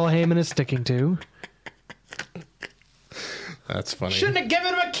story Paul Heyman is sticking to. That's funny. Shouldn't have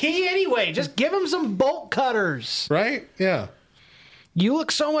given him a key anyway. Just give him some bolt cutters. Right? Yeah. You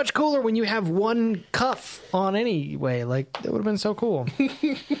look so much cooler when you have one cuff on anyway. Like, that would have been so cool.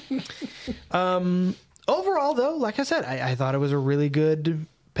 Overall, though, like I said, I thought it was a really good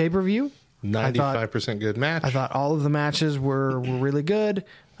pay-per-view. 95% good match. I thought all of the matches were really good.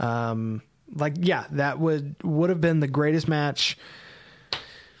 That would have been the greatest match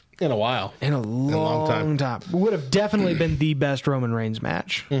in a while. In a long time. Would have definitely been the best Roman Reigns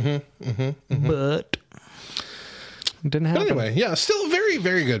match. But it didn't happen. But anyway, yeah, still a very,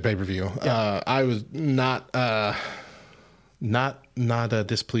 very good pay-per-view. Yeah. I was not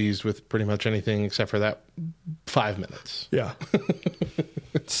displeased with pretty much anything except for that 5 minutes. Yeah.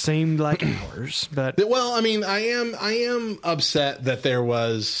 It seemed like hours, but well, I mean, I am upset that there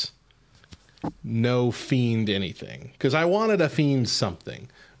was no Fiend anything, because I wanted a Fiend something.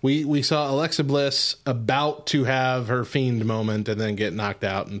 We saw Alexa Bliss about to have her Fiend moment and then get knocked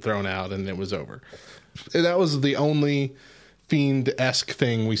out and thrown out, and it was over. That was the only Fiend-esque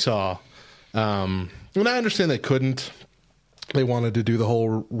thing we saw. And I understand they couldn't. They wanted to do the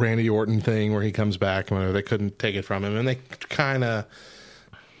whole Randy Orton thing where he comes back and whatever. They couldn't take it from him, and they kind of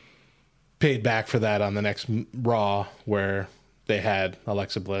paid back for that on the next Raw, where they had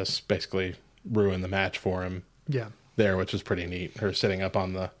Alexa Bliss basically ruin the match for him. Yeah, there, which was pretty neat. Her sitting up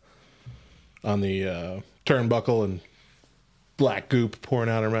on the turnbuckle and black goop pouring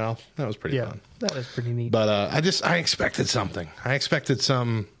out her mouth. That was pretty fun. That is pretty neat. But I expected something. I expected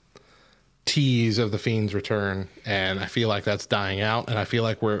some tease of the Fiend's return, and I feel like that's dying out, and I feel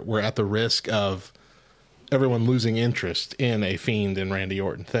like we're at the risk of everyone losing interest in a Fiend and Randy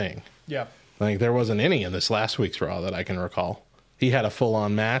Orton thing. Yeah. Like, there wasn't any in this last week's Raw that I can recall. He had a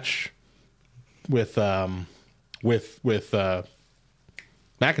full-on match with McIntyre,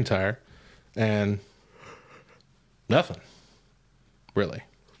 and nothing, really.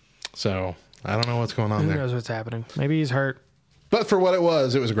 So I don't know what's going on there. Who knows what's happening? Maybe he's hurt. But for what it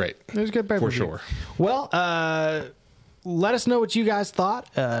was great. It was a good pay-per-view. For sure. Well, let us know what you guys thought.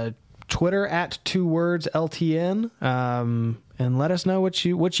 Twitter at 2wordsLTN. And let us know what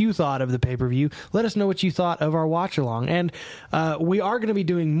you thought of the pay-per-view. Let us know what you thought of our watch-along. And we are going to be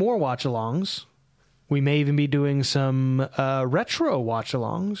doing more watch-alongs. We may even be doing some retro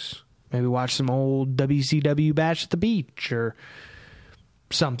watch-alongs. Maybe watch some old WCW Bash at the Beach or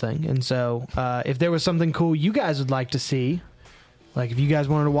something. And so if there was something cool you guys would like to see, like if you guys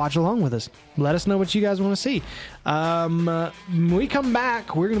wanted to watch along with us, let us know what you guys want to see. When we come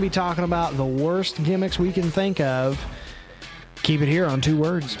back, we're going to be talking about the worst gimmicks we can think of. Keep it here on 2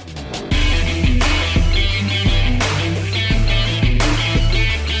 Words.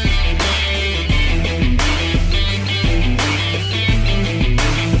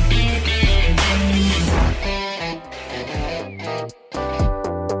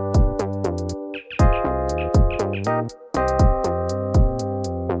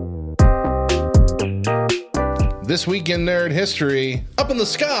 This week in Nerd History, up in the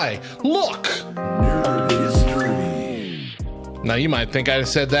sky, look! Nerd history. Now, you might think I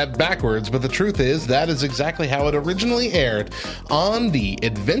said that backwards, but the truth is that is exactly how it originally aired on the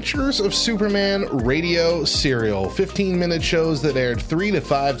Adventures of Superman radio serial. 15-minute shows that aired 3 to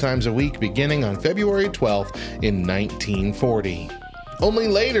 5 times a week beginning on February 12th in 1940. Only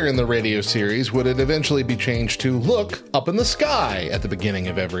later in the radio series would it eventually be changed to Look Up in the Sky at the beginning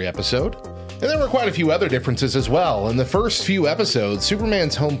of every episode. And there were quite a few other differences as well. In the first few episodes,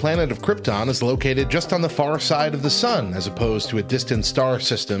 Superman's home planet of Krypton is located just on the far side of the sun, as opposed to a distant star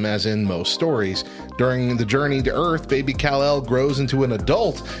system as in most stories. During the journey to Earth, baby Kal-El grows into an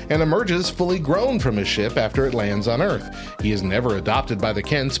adult and emerges fully grown from his ship after it lands on Earth. He is never adopted by the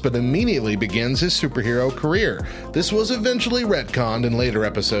Kents, but immediately begins his superhero career. This was eventually retconned in later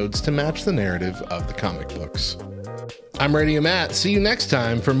episodes to match the narrative of the comic books. I'm Radio Matt. See you next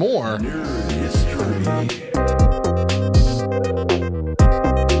time for more Nerd history.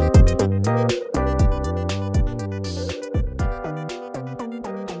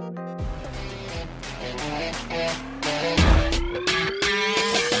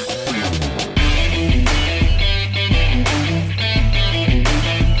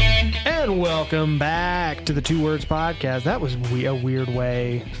 And welcome back to the 2 Words Podcast. That was a weird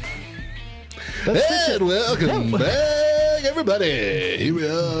way. And welcome back, everybody. Here we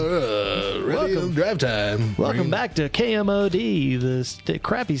are, Radio Drive Time. Welcome back to KMOD, the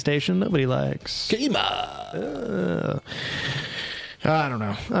crappy station nobody likes. Kima. I don't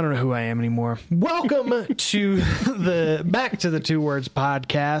know. I don't know who I am anymore. Welcome to back to the 2 Words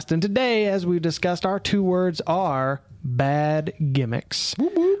Podcast. And today, as we've discussed, our 2 words are bad gimmicks.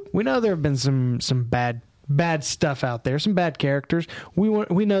 Whoop, whoop. We know there have been some bad bad stuff out there, some bad characters.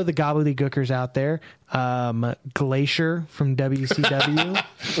 We know the gobbledygookers out there. Glacier from WCW.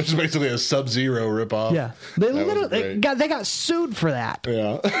 Which is basically a Sub-Zero ripoff. Yeah, they That was literally great. they got sued for that.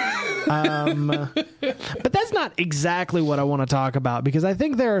 Yeah. But that's not exactly what I want to talk about, because I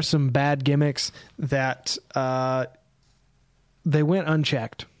think there are some bad gimmicks that they went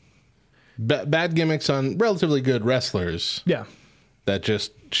unchecked. Bad gimmicks on relatively good wrestlers Yeah. that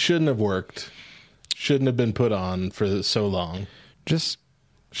just shouldn't have worked, shouldn't have been put on for so long, Just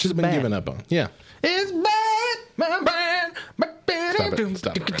should have been bad. given up on. Yeah. It's bad, my bad. Stop it.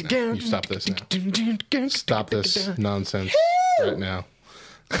 Stop it right now. You stop this now. Stop this nonsense right now.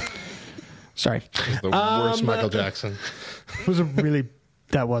 Sorry. The worst Michael Jackson.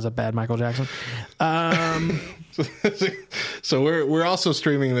 That was a bad Michael Jackson. So we're also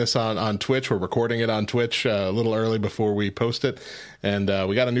streaming this on Twitch. We're recording it on Twitch a little early before we post it, and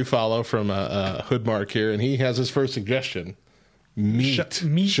we got a new follow from Hoodmark here, and he has his first suggestion: Meat.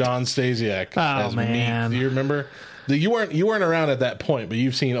 Meat. Sean Stasiak. Oh, as man. Meat. Do you remember? You weren't around at that point, but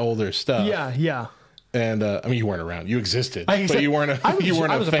you've seen older stuff. Yeah. And I mean, you weren't around. You existed, I but you weren't I was- you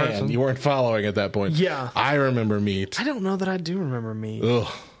weren't I a was a fan. person. You weren't following at that point. Yeah. I remember Meat. I don't know that I do remember me.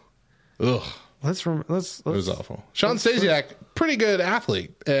 Ugh. Let's. It was awful. Sean Stasiak, pretty good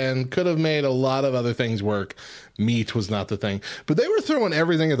athlete, and could have made a lot of other things work. Meat was not the thing, but they were throwing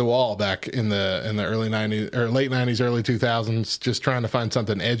everything at the wall back in the early '90s or late '90s, early 2000s, just trying to find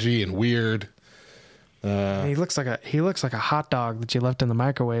something edgy and weird. He looks like a hot dog that you left in the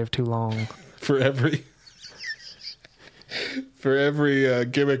microwave too long. For every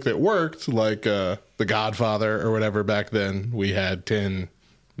gimmick that worked, like The Godfather or whatever back then, we had 10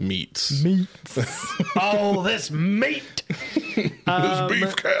 meats. Meat. Oh, this meat. This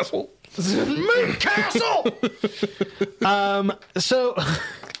beef castle. Meat castle. So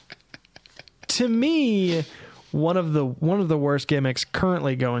to me, one of the worst gimmicks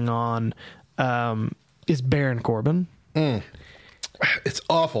currently going on is Baron Corbin. It's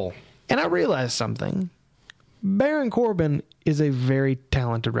awful. And I realized something. Baron Corbin is a very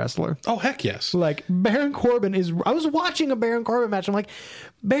talented wrestler. Oh, heck yes. Like, Baron Corbin is... I was watching a Baron Corbin match. I'm like,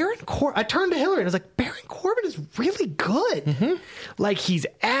 I turned to Hillary and I was like, Baron Corbin is really good. Mm-hmm. Like, he's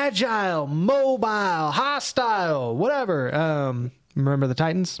agile, mobile, hostile, whatever. Remember the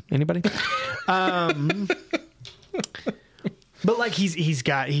Titans? Anybody? But like he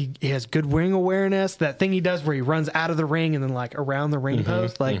has good ring awareness. That thing he does where he runs out of the ring and then like around the ring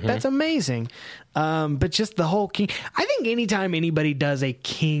post, like that's amazing. But just the whole king. I think anytime anybody does a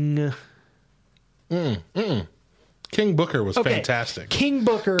king, King Booker was fantastic. King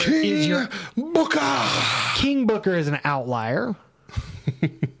Booker is your Booker. King Booker is an outlier.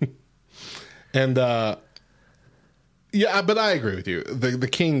 And yeah, but I agree with you. The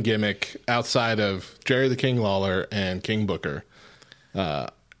King gimmick outside of Jerry the King Lawler and King Booker,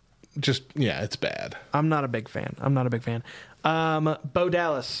 it's bad. I'm not a big fan. Bo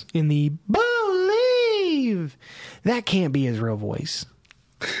Dallas in the Believe. That can't be his real voice.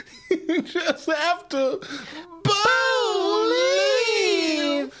 You just have to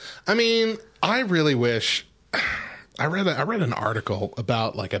believe. I mean, I really wish. I read an article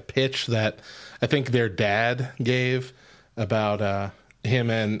about like a pitch that I think their dad gave about him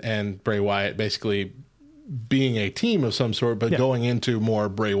and Bray Wyatt basically being a team of some sort, but going into more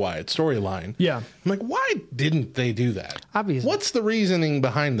Bray Wyatt storyline. Yeah. I'm like, why didn't they do that? Obviously. What's the reasoning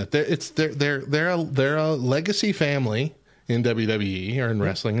behind that? They're a legacy family in WWE or in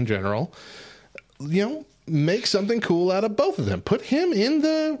wrestling in general. You know, make something cool out of both of them. Put him in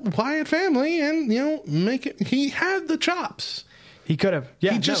the Wyatt family and, make it. He had the chops. He could have.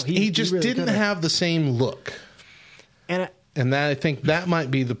 Yeah, He just really didn't have the same look. And that, I think that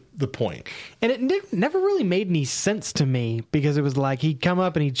might be the point. And it never really made any sense to me, because it was like he'd come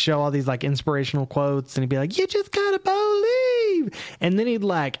up and he'd show all these like inspirational quotes and he'd be like, "You just gotta believe," and then he'd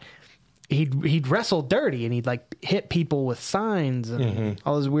wrestle dirty and he'd like hit people with signs and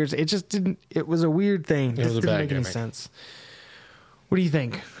all this weird. It just didn't. It was a weird thing. It was a didn't bad make any gimmick. sense. What do you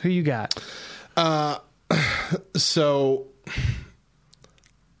think? Who you got? So,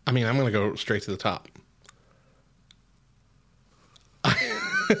 I mean, I'm going to go straight to the top.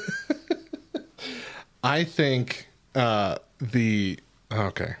 I think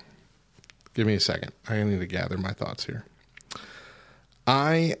okay. Give me a second. I need to gather my thoughts here.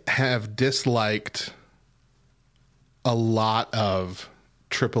 I have disliked a lot of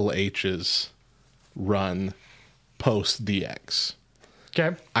Triple H's run post DX.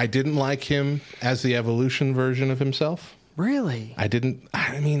 Okay. I didn't like him as the Evolution version of himself. Really? I didn't.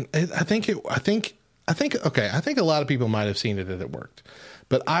 I mean, I think a lot of people might have seen it and it worked,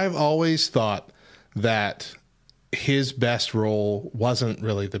 but I've always thought that his best role wasn't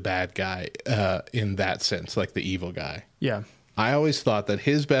really the bad guy in that sense, like the evil guy. Yeah. I always thought that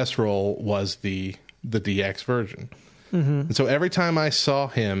his best role was the DX version. And so every time I saw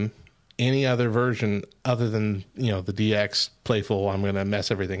him, any other version other than, the DX playful, I'm going to mess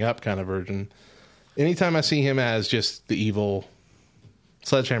everything up kind of version, anytime I see him as just the evil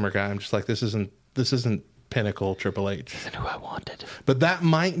sledgehammer guy, I'm just like, this isn't Pinnacle Triple H. Isn't who I wanted. But that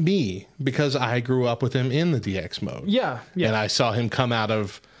might be because I grew up with him in the DX mode. Yeah. Yeah. And I saw him come out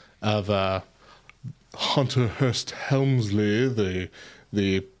of Hunter Hearst Helmsley,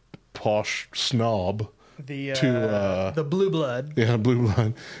 the posh snob, the blue blood. yeah, Blue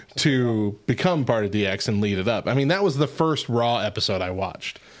Blood, to become part of DX and lead it up. I mean, that was the first Raw episode I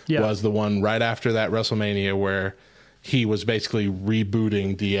watched. Yeah. Was the one right after that WrestleMania where he was basically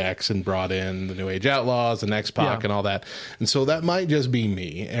rebooting DX and brought in the New Age Outlaws and X-Pac Yeah. and all that. And so that might just be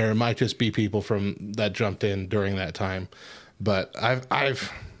me, or it might just be people from that jumped in during that time. But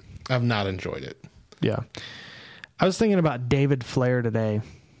I've not enjoyed it. Yeah. I was thinking about David Flair today.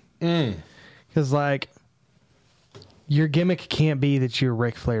 Because, like, your gimmick can't be that you're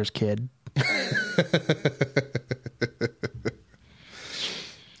Ric Flair's kid.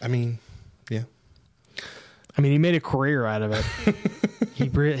 I mean, yeah. I mean, he made a career out of it.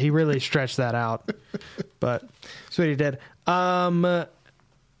 He really stretched that out. But that's what he did.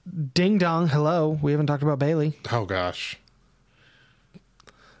 Ding dong, hello. We haven't talked about Bailey. Oh gosh.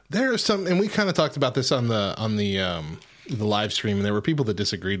 There are some, and we kind of talked about this on the live stream, and there were people that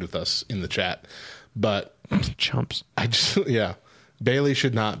disagreed with us in the chat. But Chumps. Bailey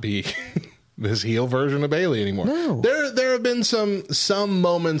should not be this heel version of Bailey anymore. No. There have been some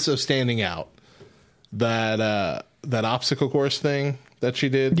moments of standing out. That obstacle course thing that she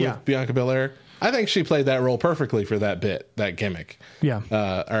did with Bianca Belair. I think she played that role perfectly for that bit, that gimmick. Yeah.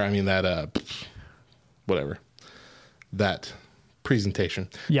 Whatever. That presentation.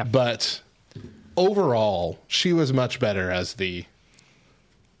 Yeah. But overall, she was much better as the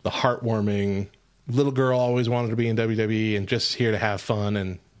heartwarming little girl always wanted to be in WWE and just here to have fun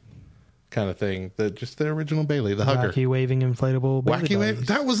and kind of thing. Just the original Bailey, the hugger. Wacky waving inflatable Bailey Wacky wave. buddies.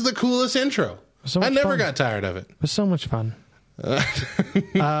 That was the coolest intro. So I much never fun. got tired of it. It was so much fun. Wacky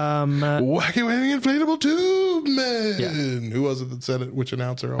waving inflatable tube man. Yeah. Who was it that said it? Which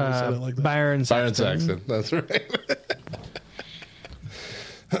announcer always said it like that? Byron Saxton. That's right.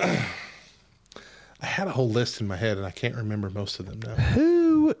 I had a whole list in my head and I can't remember most of them now.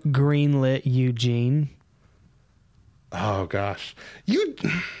 Who greenlit Eugene? Oh gosh. You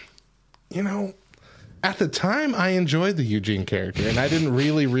know, at the time I enjoyed the Eugene character and I didn't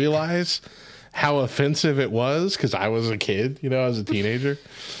really realize how offensive it was because I was a kid, I was a teenager.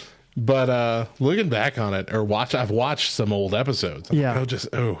 But looking back on it, I've watched some old episodes. I'm Yeah. like,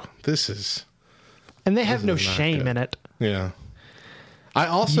 this is, And they have no is not shame good. in it. yeah. I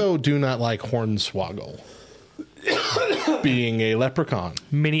also do not like Hornswoggle being a leprechaun.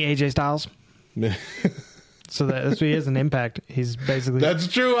 Mini AJ Styles. So that's who he is in Impact. He's basically That's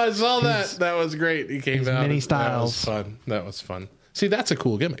true. I saw that. That was great. He came out. mini That was Styles. fun. That was fun. See, that's a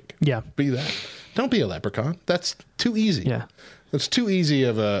cool gimmick. Yeah. Be that. Don't be a leprechaun. That's too easy. Yeah. That's too easy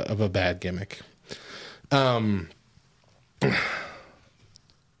of a bad gimmick. Oh, dang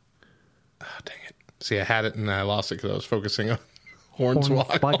it. See, I had it and I lost it because I was focusing on Hornswoggle.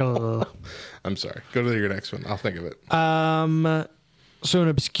 Hornswoggle. I'm sorry. Go to your next one. I'll think of it. So an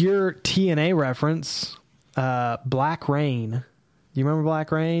obscure TNA reference, Black Rain. You remember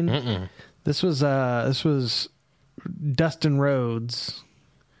Black Rain? Mm-mm. This was Dustin Rhodes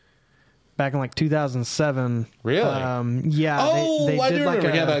back in like 2007. Really? Yeah. Oh, they I did do like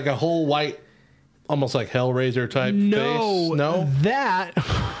remember. He had like a whole white, almost like Hellraiser type face. No? That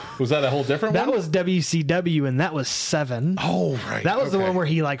Was that a whole different that one? was WCW, and that was 7. Oh, right. That was the Okay. one where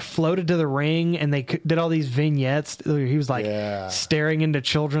he like floated to the ring, and they did all these vignettes. He was like Yeah. staring into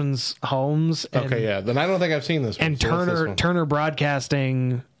children's homes. And, Okay, yeah. Then I don't think I've seen this one. And So what's this one? Turner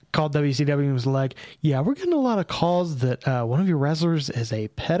Broadcasting called WCW and was like, "Yeah, we're getting a lot of calls that one of your wrestlers is a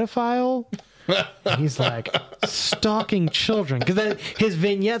pedophile." And he's like stalking children because his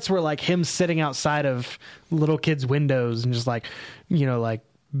vignettes were like him sitting outside of little kids' windows and just like like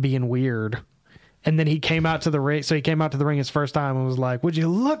being weird. And then he came out to the ring. So he came out to the ring his first time and was like, "Would you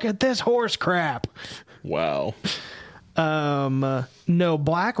look at this horse crap?" Wow. No,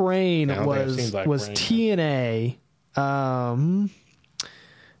 Black Rain I don't think I've was seen Black was Rain. TNA.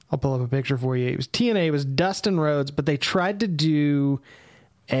 I'll pull up a picture for you. It was TNA. It was Dustin Rhodes, but they tried to do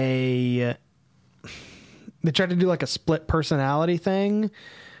like a split personality thing.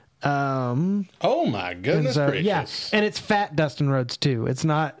 Oh my goodness gracious! Yeah, and it's fat Dustin Rhodes too. It's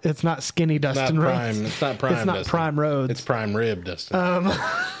not skinny Dustin Rhodes. It's not prime. It's not Dustin. prime Rhodes. It's prime rib Dustin.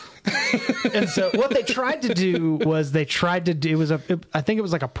 And so what they tried to do was I think it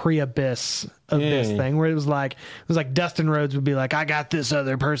was like a pre-Abyss thing where it was like Dustin Rhodes would be like, I got this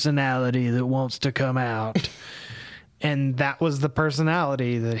other personality that wants to come out. And that was the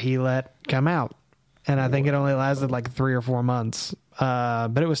personality that he let come out. And I think it only lasted like 3 or 4 months.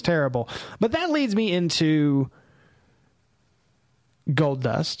 But it was terrible. But that leads me into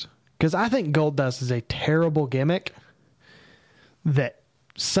Goldust, because I think Goldust is a terrible gimmick that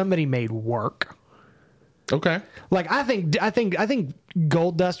somebody made work. Okay. Like I think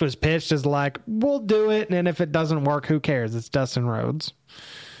Goldust was pitched as like, we'll do it, and if it doesn't work, who cares? It's Dustin Rhodes.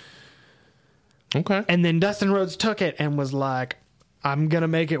 Okay. And then Dustin Rhodes took it and was like, I'm gonna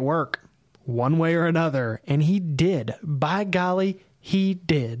make it work one way or another, and he did. By golly, he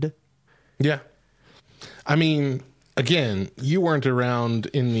did. Yeah. I mean, again, you weren't around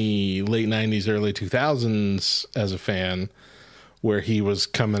in the late 90s, early 2000s as a fan, where he was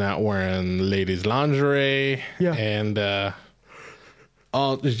coming out wearing ladies' lingerie and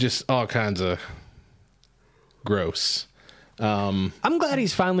all kinds of gross. I'm glad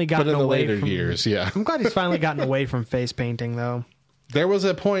he's finally gotten But in the away later from years, yeah. I'm glad he's finally gotten away from face painting, though. There was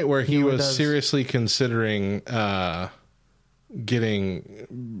a point where he was does. seriously considering getting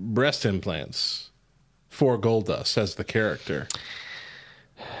breast implants for Goldust as the character.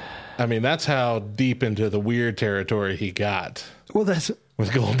 I mean, that's how deep into the weird territory he got Well, that's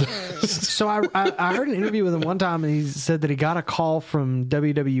with Goldust. so. I heard an interview with him one time, and he said that he got a call from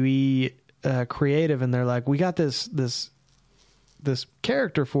WWE Creative, and they're like, "We got this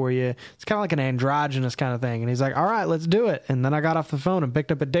character for you. It's kind of like an androgynous kind of thing." And he's like, "All right, let's do it." And then I got off the phone and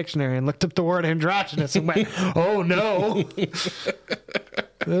picked up a dictionary and looked up the word androgynous and went, "Oh no, this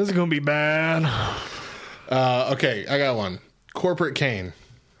is gonna be bad." Okay, I got one. Corporate Kane.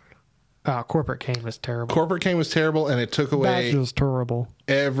 Corporate Kane was terrible. Corporate Kane was terrible, and it took That away was terrible.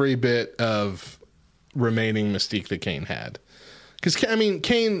 every bit of remaining mystique that Kane had. Because, I mean,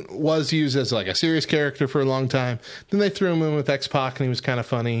 Kane was used as like a serious character for a long time. Then they threw him in with X-Pac, and he was kind of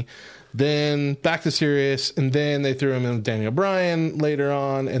funny. Then back to serious, and then they threw him in with Daniel Bryan later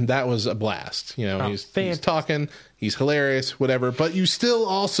on, and that was a blast. You know, he's talking, he's hilarious, whatever. But you still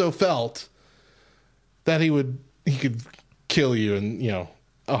also felt that he could kill you in, you know,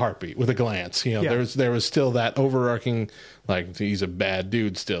 a heartbeat with a glance. You know, there was still that overarching, like, he's a bad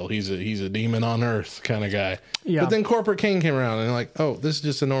dude still. He's a demon on earth kind of guy. Yeah. But then Corporate Kane came around and like, oh, this is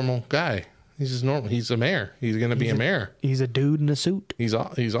just a normal guy. He's just normal. He's a mayor. He's going to be a mayor. He's a dude in a suit. He's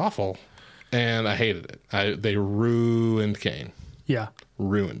awful. And I hated it. They ruined Kane. Yeah.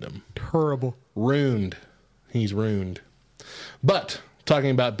 Ruined him. Terrible. Ruined. He's ruined. But talking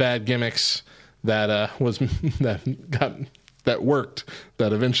about bad gimmicks that that worked,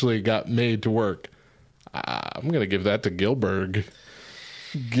 that eventually got made to work, I'm going to give that to Gilbert.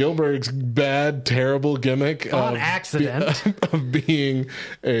 Gilbert's bad, terrible gimmick on accident of being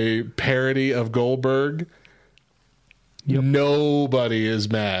a parody of Goldberg. Yep. Nobody is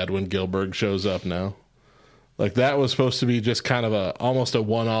mad when Gilbert shows up now. Like, that was supposed to be just kind of almost a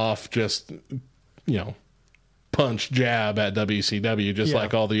one-off, just, you know, punch jab at WCW, just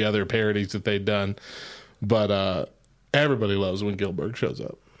like all the other parodies that they'd done. But everybody loves when Gilbert shows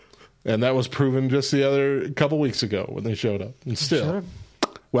up. And that was proven just the other couple weeks ago when they showed up. And still,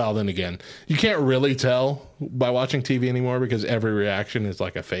 well, then again, you can't really tell by watching TV anymore because every reaction is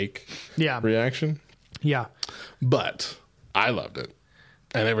like a fake reaction. Yeah. But I loved it.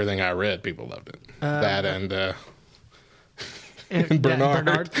 And everything I read, people loved it. That and Bernard.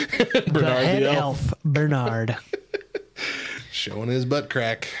 Bernard the head elf. Bernard. Showing his butt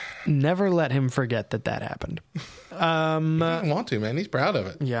crack. Never let him forget that happened. He didn't want to, man. He's proud of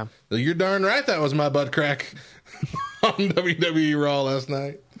it. Yeah. You're darn right that was my butt crack on WWE Raw last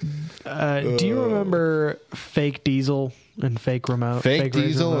night. Do you remember Fake Diesel and Fake Ramon? Fake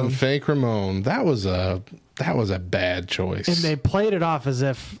Diesel and Fake Ramon. That was a bad choice. And they played it off as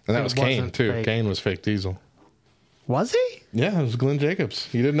if and that was Kane, too. Fake. Kane was Fake Diesel. Was he? Yeah, it was Glenn Jacobs.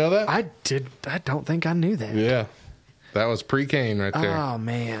 You didn't know that? I don't think I knew that. Yeah. That was pre-Kane right there. Oh,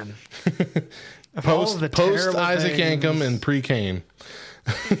 man. Post Isaac Yankem and pre-Kane.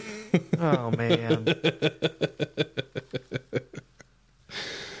 Oh, man.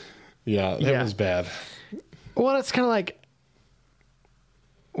 Yeah, that was bad. Well, it's kind of like,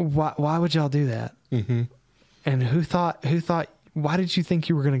 why would y'all do that? Mm-hmm. And who thought Why did you think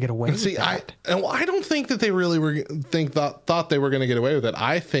you were going to get away with See, that? I don't think that they really thought they were going to get away with it.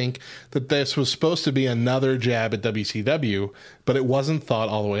 I think that this was supposed to be another jab at WCW, but it wasn't thought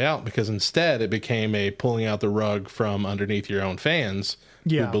all the way out, because instead it became a pulling out the rug from underneath your own fans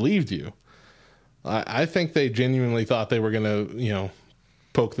Yeah. who believed you. I think they genuinely thought they were going to,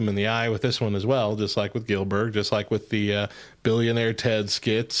 poke them in the eye with this one as well, just like with Gilbert, just like with the Billionaire Ted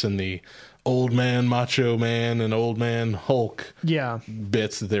skits and the Old Man Macho Man and Old Man Hulk Yeah.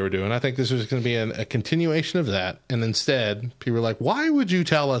 bits that they were doing. I think this was going to be a continuation of that. And instead, people were like, why would you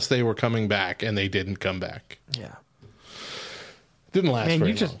tell us they were coming back and they didn't come back? Yeah. Didn't last Man,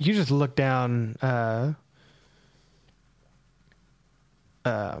 very you just look down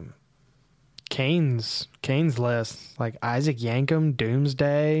Kane's list, like Isaac Yankem,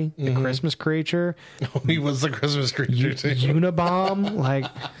 Doomsday, the Christmas Creature, long. He was the Christmas creature too. Unabomb. Like,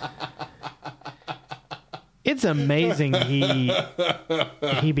 it's amazing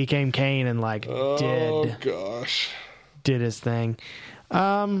he became Kane and like Gosh. did his thing.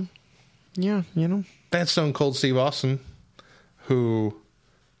 Yeah, That's Stone Cold Steve Austin, who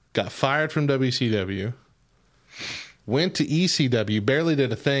got fired from WCW, went to ECW, barely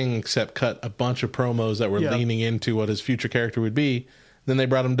did a thing except cut a bunch of promos that were Yeah. leaning into what his future character would be. Then they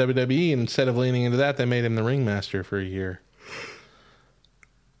brought him to WWE, and instead of leaning into that, they made him the ringmaster for a year.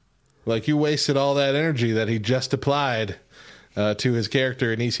 Like, you wasted all that energy that he just applied to his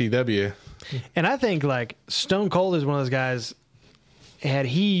character in ECW. and I think like Stone Cold is one of those guys. Had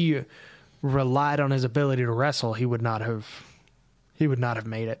he relied on his ability to wrestle, he would not have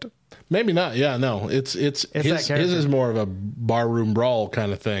made it. Maybe not. Yeah, no. It's his character. is more of a barroom brawl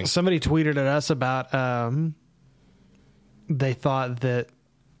kind of thing. Somebody tweeted at us about they thought that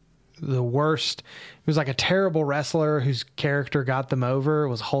the worst, it was like a terrible wrestler whose character got them over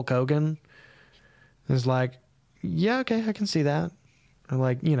was Hulk Hogan. It was like, yeah, okay, I can see that. Or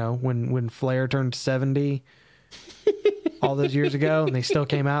like, when Flair turned 70 all those years ago and they still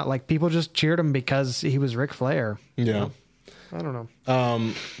came out, like people just cheered him because he was Ric Flair. Yeah. I don't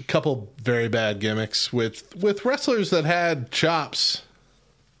know. Couple very bad gimmicks with wrestlers that had chops.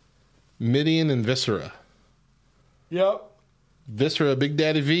 Midian and Viscera. Yep. Viscera, Big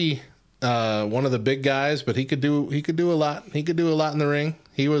Daddy V, one of the big guys, but he could do a lot. He could do a lot in the ring.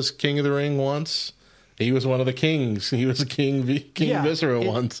 He was king of the ring once. He was one of the kings. He was a king Viscera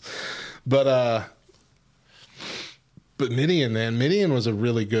once. But Midian, man, Midian was a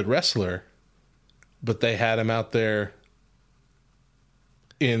really good wrestler, but they had him out there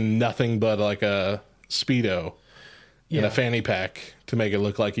in nothing but like a Speedo and a fanny pack to make it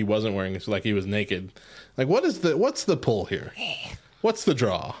look like he wasn't wearing it, like he was naked. Like, what's the pull here? What's the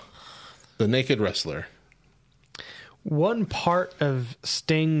draw? The naked wrestler. One part of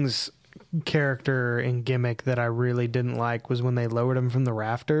Sting's character and gimmick that I really didn't like was when they lowered him from the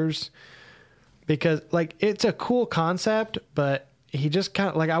rafters. Because, like, it's a cool concept, but he just kind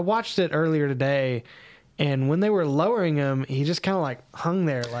of, like, I watched it earlier today, and when they were lowering him, he just kind of, like, hung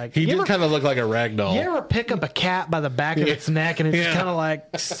there. Like, He you did ever- kind of look like a rag doll. You ever pick up a cat by the back of its neck and it just Yeah. kind of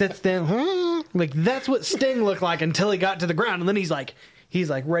like sits there? Like, that's what Sting looked like until he got to the ground. And then he's like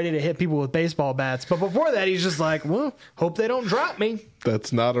ready to hit people with baseball bats. But before that, he's just like, well, hope they don't drop me.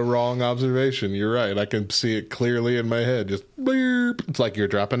 That's not a wrong observation. You're right. I can see it clearly in my head. Just bleep. It's like you're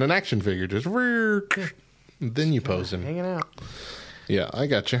dropping an action figure. Just then you pose him. Hanging out. Yeah, I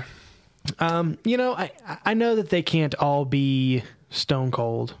got you. I know that they can't all be Stone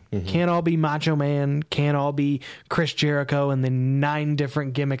Cold. Can't all be Macho Man. Can't all be Chris Jericho and the 9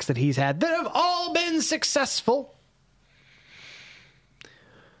 different gimmicks that he's had that have all been successful.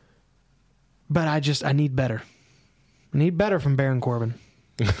 But I need better. I need better from Baron Corbin.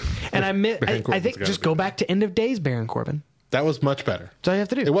 And I Corbin's think gotta just be go back to End of Days Baron Corbin. That was much better. That's all you have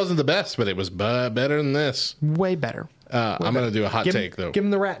to do. It wasn't the best, but it was better than this. Way better. I'm going to do a hot take, though. Give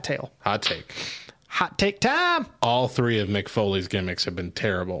him the rat tail. Hot take. Hot take time. All 3 of Mick Foley's gimmicks have been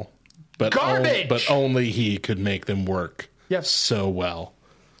terrible. But Garbage! but only he could make them work Yep. so well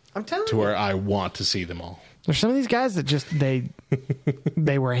I'm telling to you. where I want to see them all. There's some of these guys that just they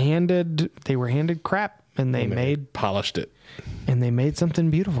were handed crap and they made Polished it. something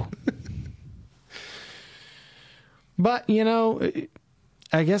beautiful. But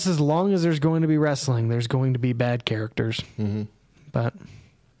I guess as long as there's going to be wrestling, there's going to be bad characters. Mm-hmm. But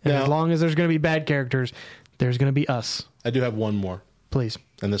Now- as long as there's going to be bad characters, there's going to be us. I do have one more, Please.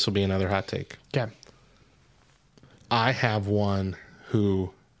 and this will be another hot take. Okay. I have one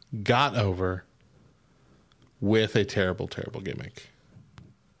who got over with a terrible, terrible gimmick.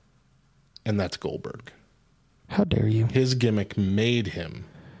 And that's Goldberg. How dare you? His gimmick made him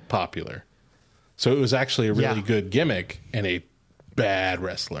popular. So it was actually a really Yeah. good gimmick and a bad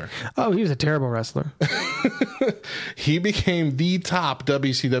wrestler. Oh, he was a terrible wrestler. He became the top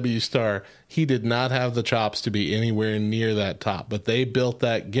WCW star. He did not have the chops to be anywhere near that top, but they built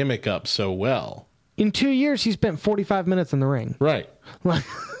that gimmick up so well. In 2 years, he spent 45 minutes in the ring. Right.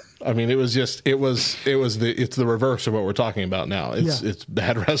 I mean, it's the reverse of what we're talking about now. It's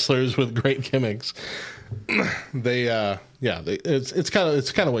bad wrestlers with great gimmicks. It's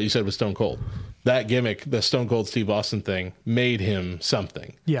kind of what you said with Stone Cold. That gimmick, the Stone Cold Steve Austin thing, made him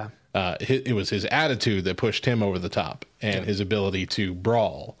something. Yeah. It was his attitude that pushed him over the top, and his ability to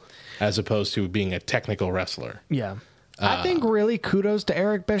brawl, as opposed to being a technical wrestler. Yeah. I think really kudos to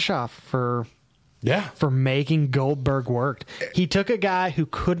Eric Bischoff for making Goldberg work. He took a guy who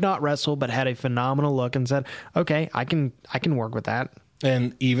could not wrestle but had a phenomenal look and said, "Okay, I can work with that."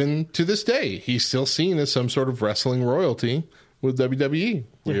 And even to this day, he's still seen as some sort of wrestling royalty with WWE.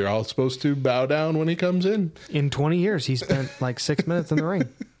 We're all supposed to bow down when he comes in. In 20 years, he spent like 6 minutes in the ring.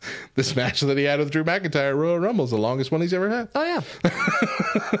 This match that he had with Drew McIntyre at Royal Rumble is the longest one he's ever had. Oh, yeah.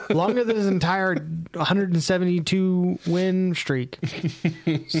 Longer than his entire 172 win streak.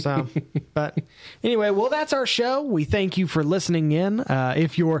 So, but anyway, well, that's our show. We thank you for listening in.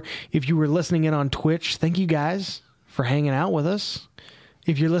 If you were listening in on Twitch, thank you guys for hanging out with us.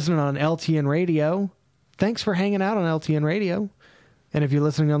 If you're listening on LTN Radio, thanks for hanging out on LTN Radio. And if you're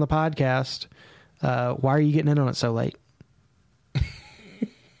listening on the podcast, why are you getting in on it so late?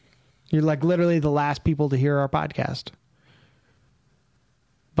 You're like literally the last people to hear our podcast.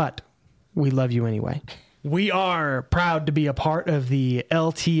 But we love you anyway. We are proud to be a part of the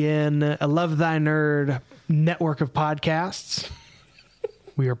LTN Love Thy Nerd network of podcasts.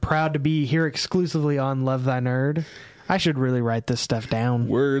 We are proud to be here exclusively on Love Thy Nerd. I should really write this stuff down.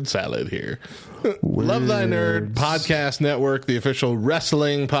 Word salad here. Love Thy Nerd Podcast Network, the official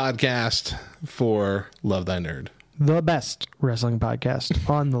wrestling podcast for Love Thy Nerd. The best wrestling podcast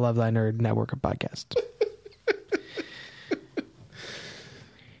on the Love Thy Nerd network of podcasts.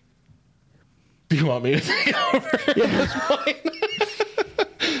 Do you want me to take over at this point?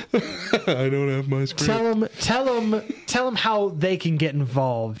 I don't have my script. Tell them how they can get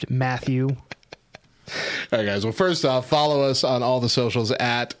involved, Matthew. All right, guys. Well, first off, follow us on all the socials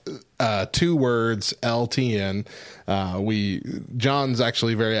at 2 words LTN. John's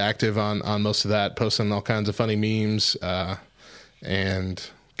actually very active on most of that, posting all kinds of funny memes and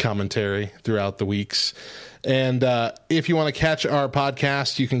commentary throughout the weeks. And if you want to catch our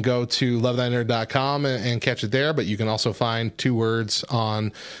podcast, you can go to lovethynerd.com and catch it there. But you can also find 2 words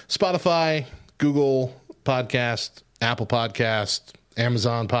on Spotify, Google Podcast, Apple Podcast,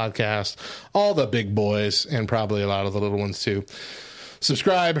 Amazon Podcast, all the big boys, and probably a lot of the little ones too.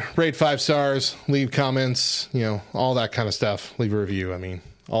 Subscribe, rate 5 stars, leave comments, all that kind of stuff. Leave a review. I mean,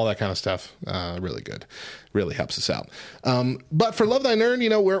 all that kind of stuff. Really good. Really helps us out. But for Love Thy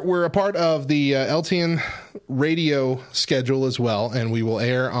Nerd, we're a part of the LTN radio schedule as well, and we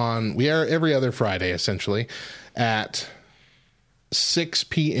air every other Friday essentially at 6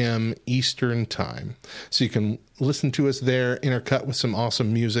 p.m. Eastern time. So you can listen to us there, intercut with some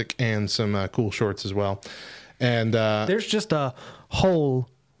awesome music and some cool shorts as well. And there's just a whole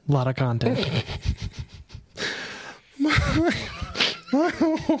lot of content.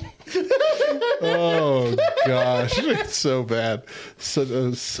 Oh gosh, it's so bad.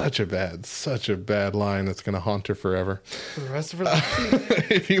 Such a bad line that's going to haunt her forever. For the rest of her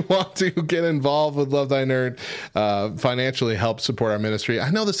life. If you want to get involved with Love Thy Nerd, financially help support our ministry.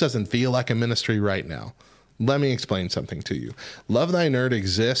 I know this doesn't feel like a ministry right now. Let me explain something to you. Love Thy Nerd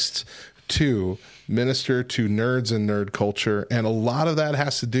exists to minister to nerds and nerd culture, and a lot of that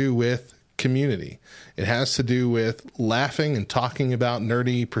has to do with community. It has to do with laughing and talking about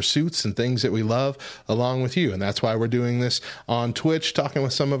nerdy pursuits and things that we love along with you. And that's why we're doing this on Twitch, talking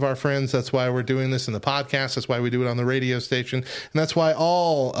with some of our friends. That's why we're doing this in the podcast. That's why we do it on the radio station. And that's why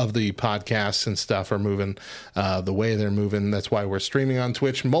all of the podcasts and stuff are moving the way they're moving. That's why we're streaming on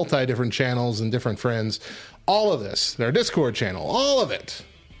Twitch, different channels and different friends. All of this, our Discord channel, all of it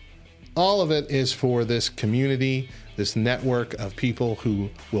is for this community, this network of people who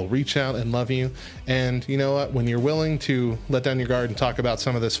will reach out and love you. And you know what? When you're willing to let down your guard and talk about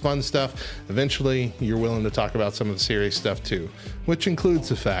some of this fun stuff, eventually you're willing to talk about some of the serious stuff too, which includes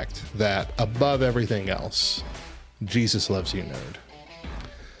the fact that above everything else, Jesus loves you, nerd.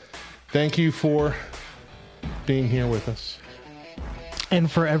 Thank you for being here with us. And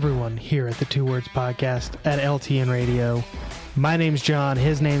for everyone here at the 2 Words Podcast at LTN Radio, my name's John,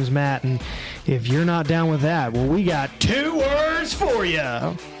 his name's Matt, and if you're not down with that, well, we got 2 words for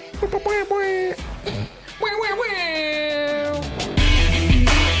you.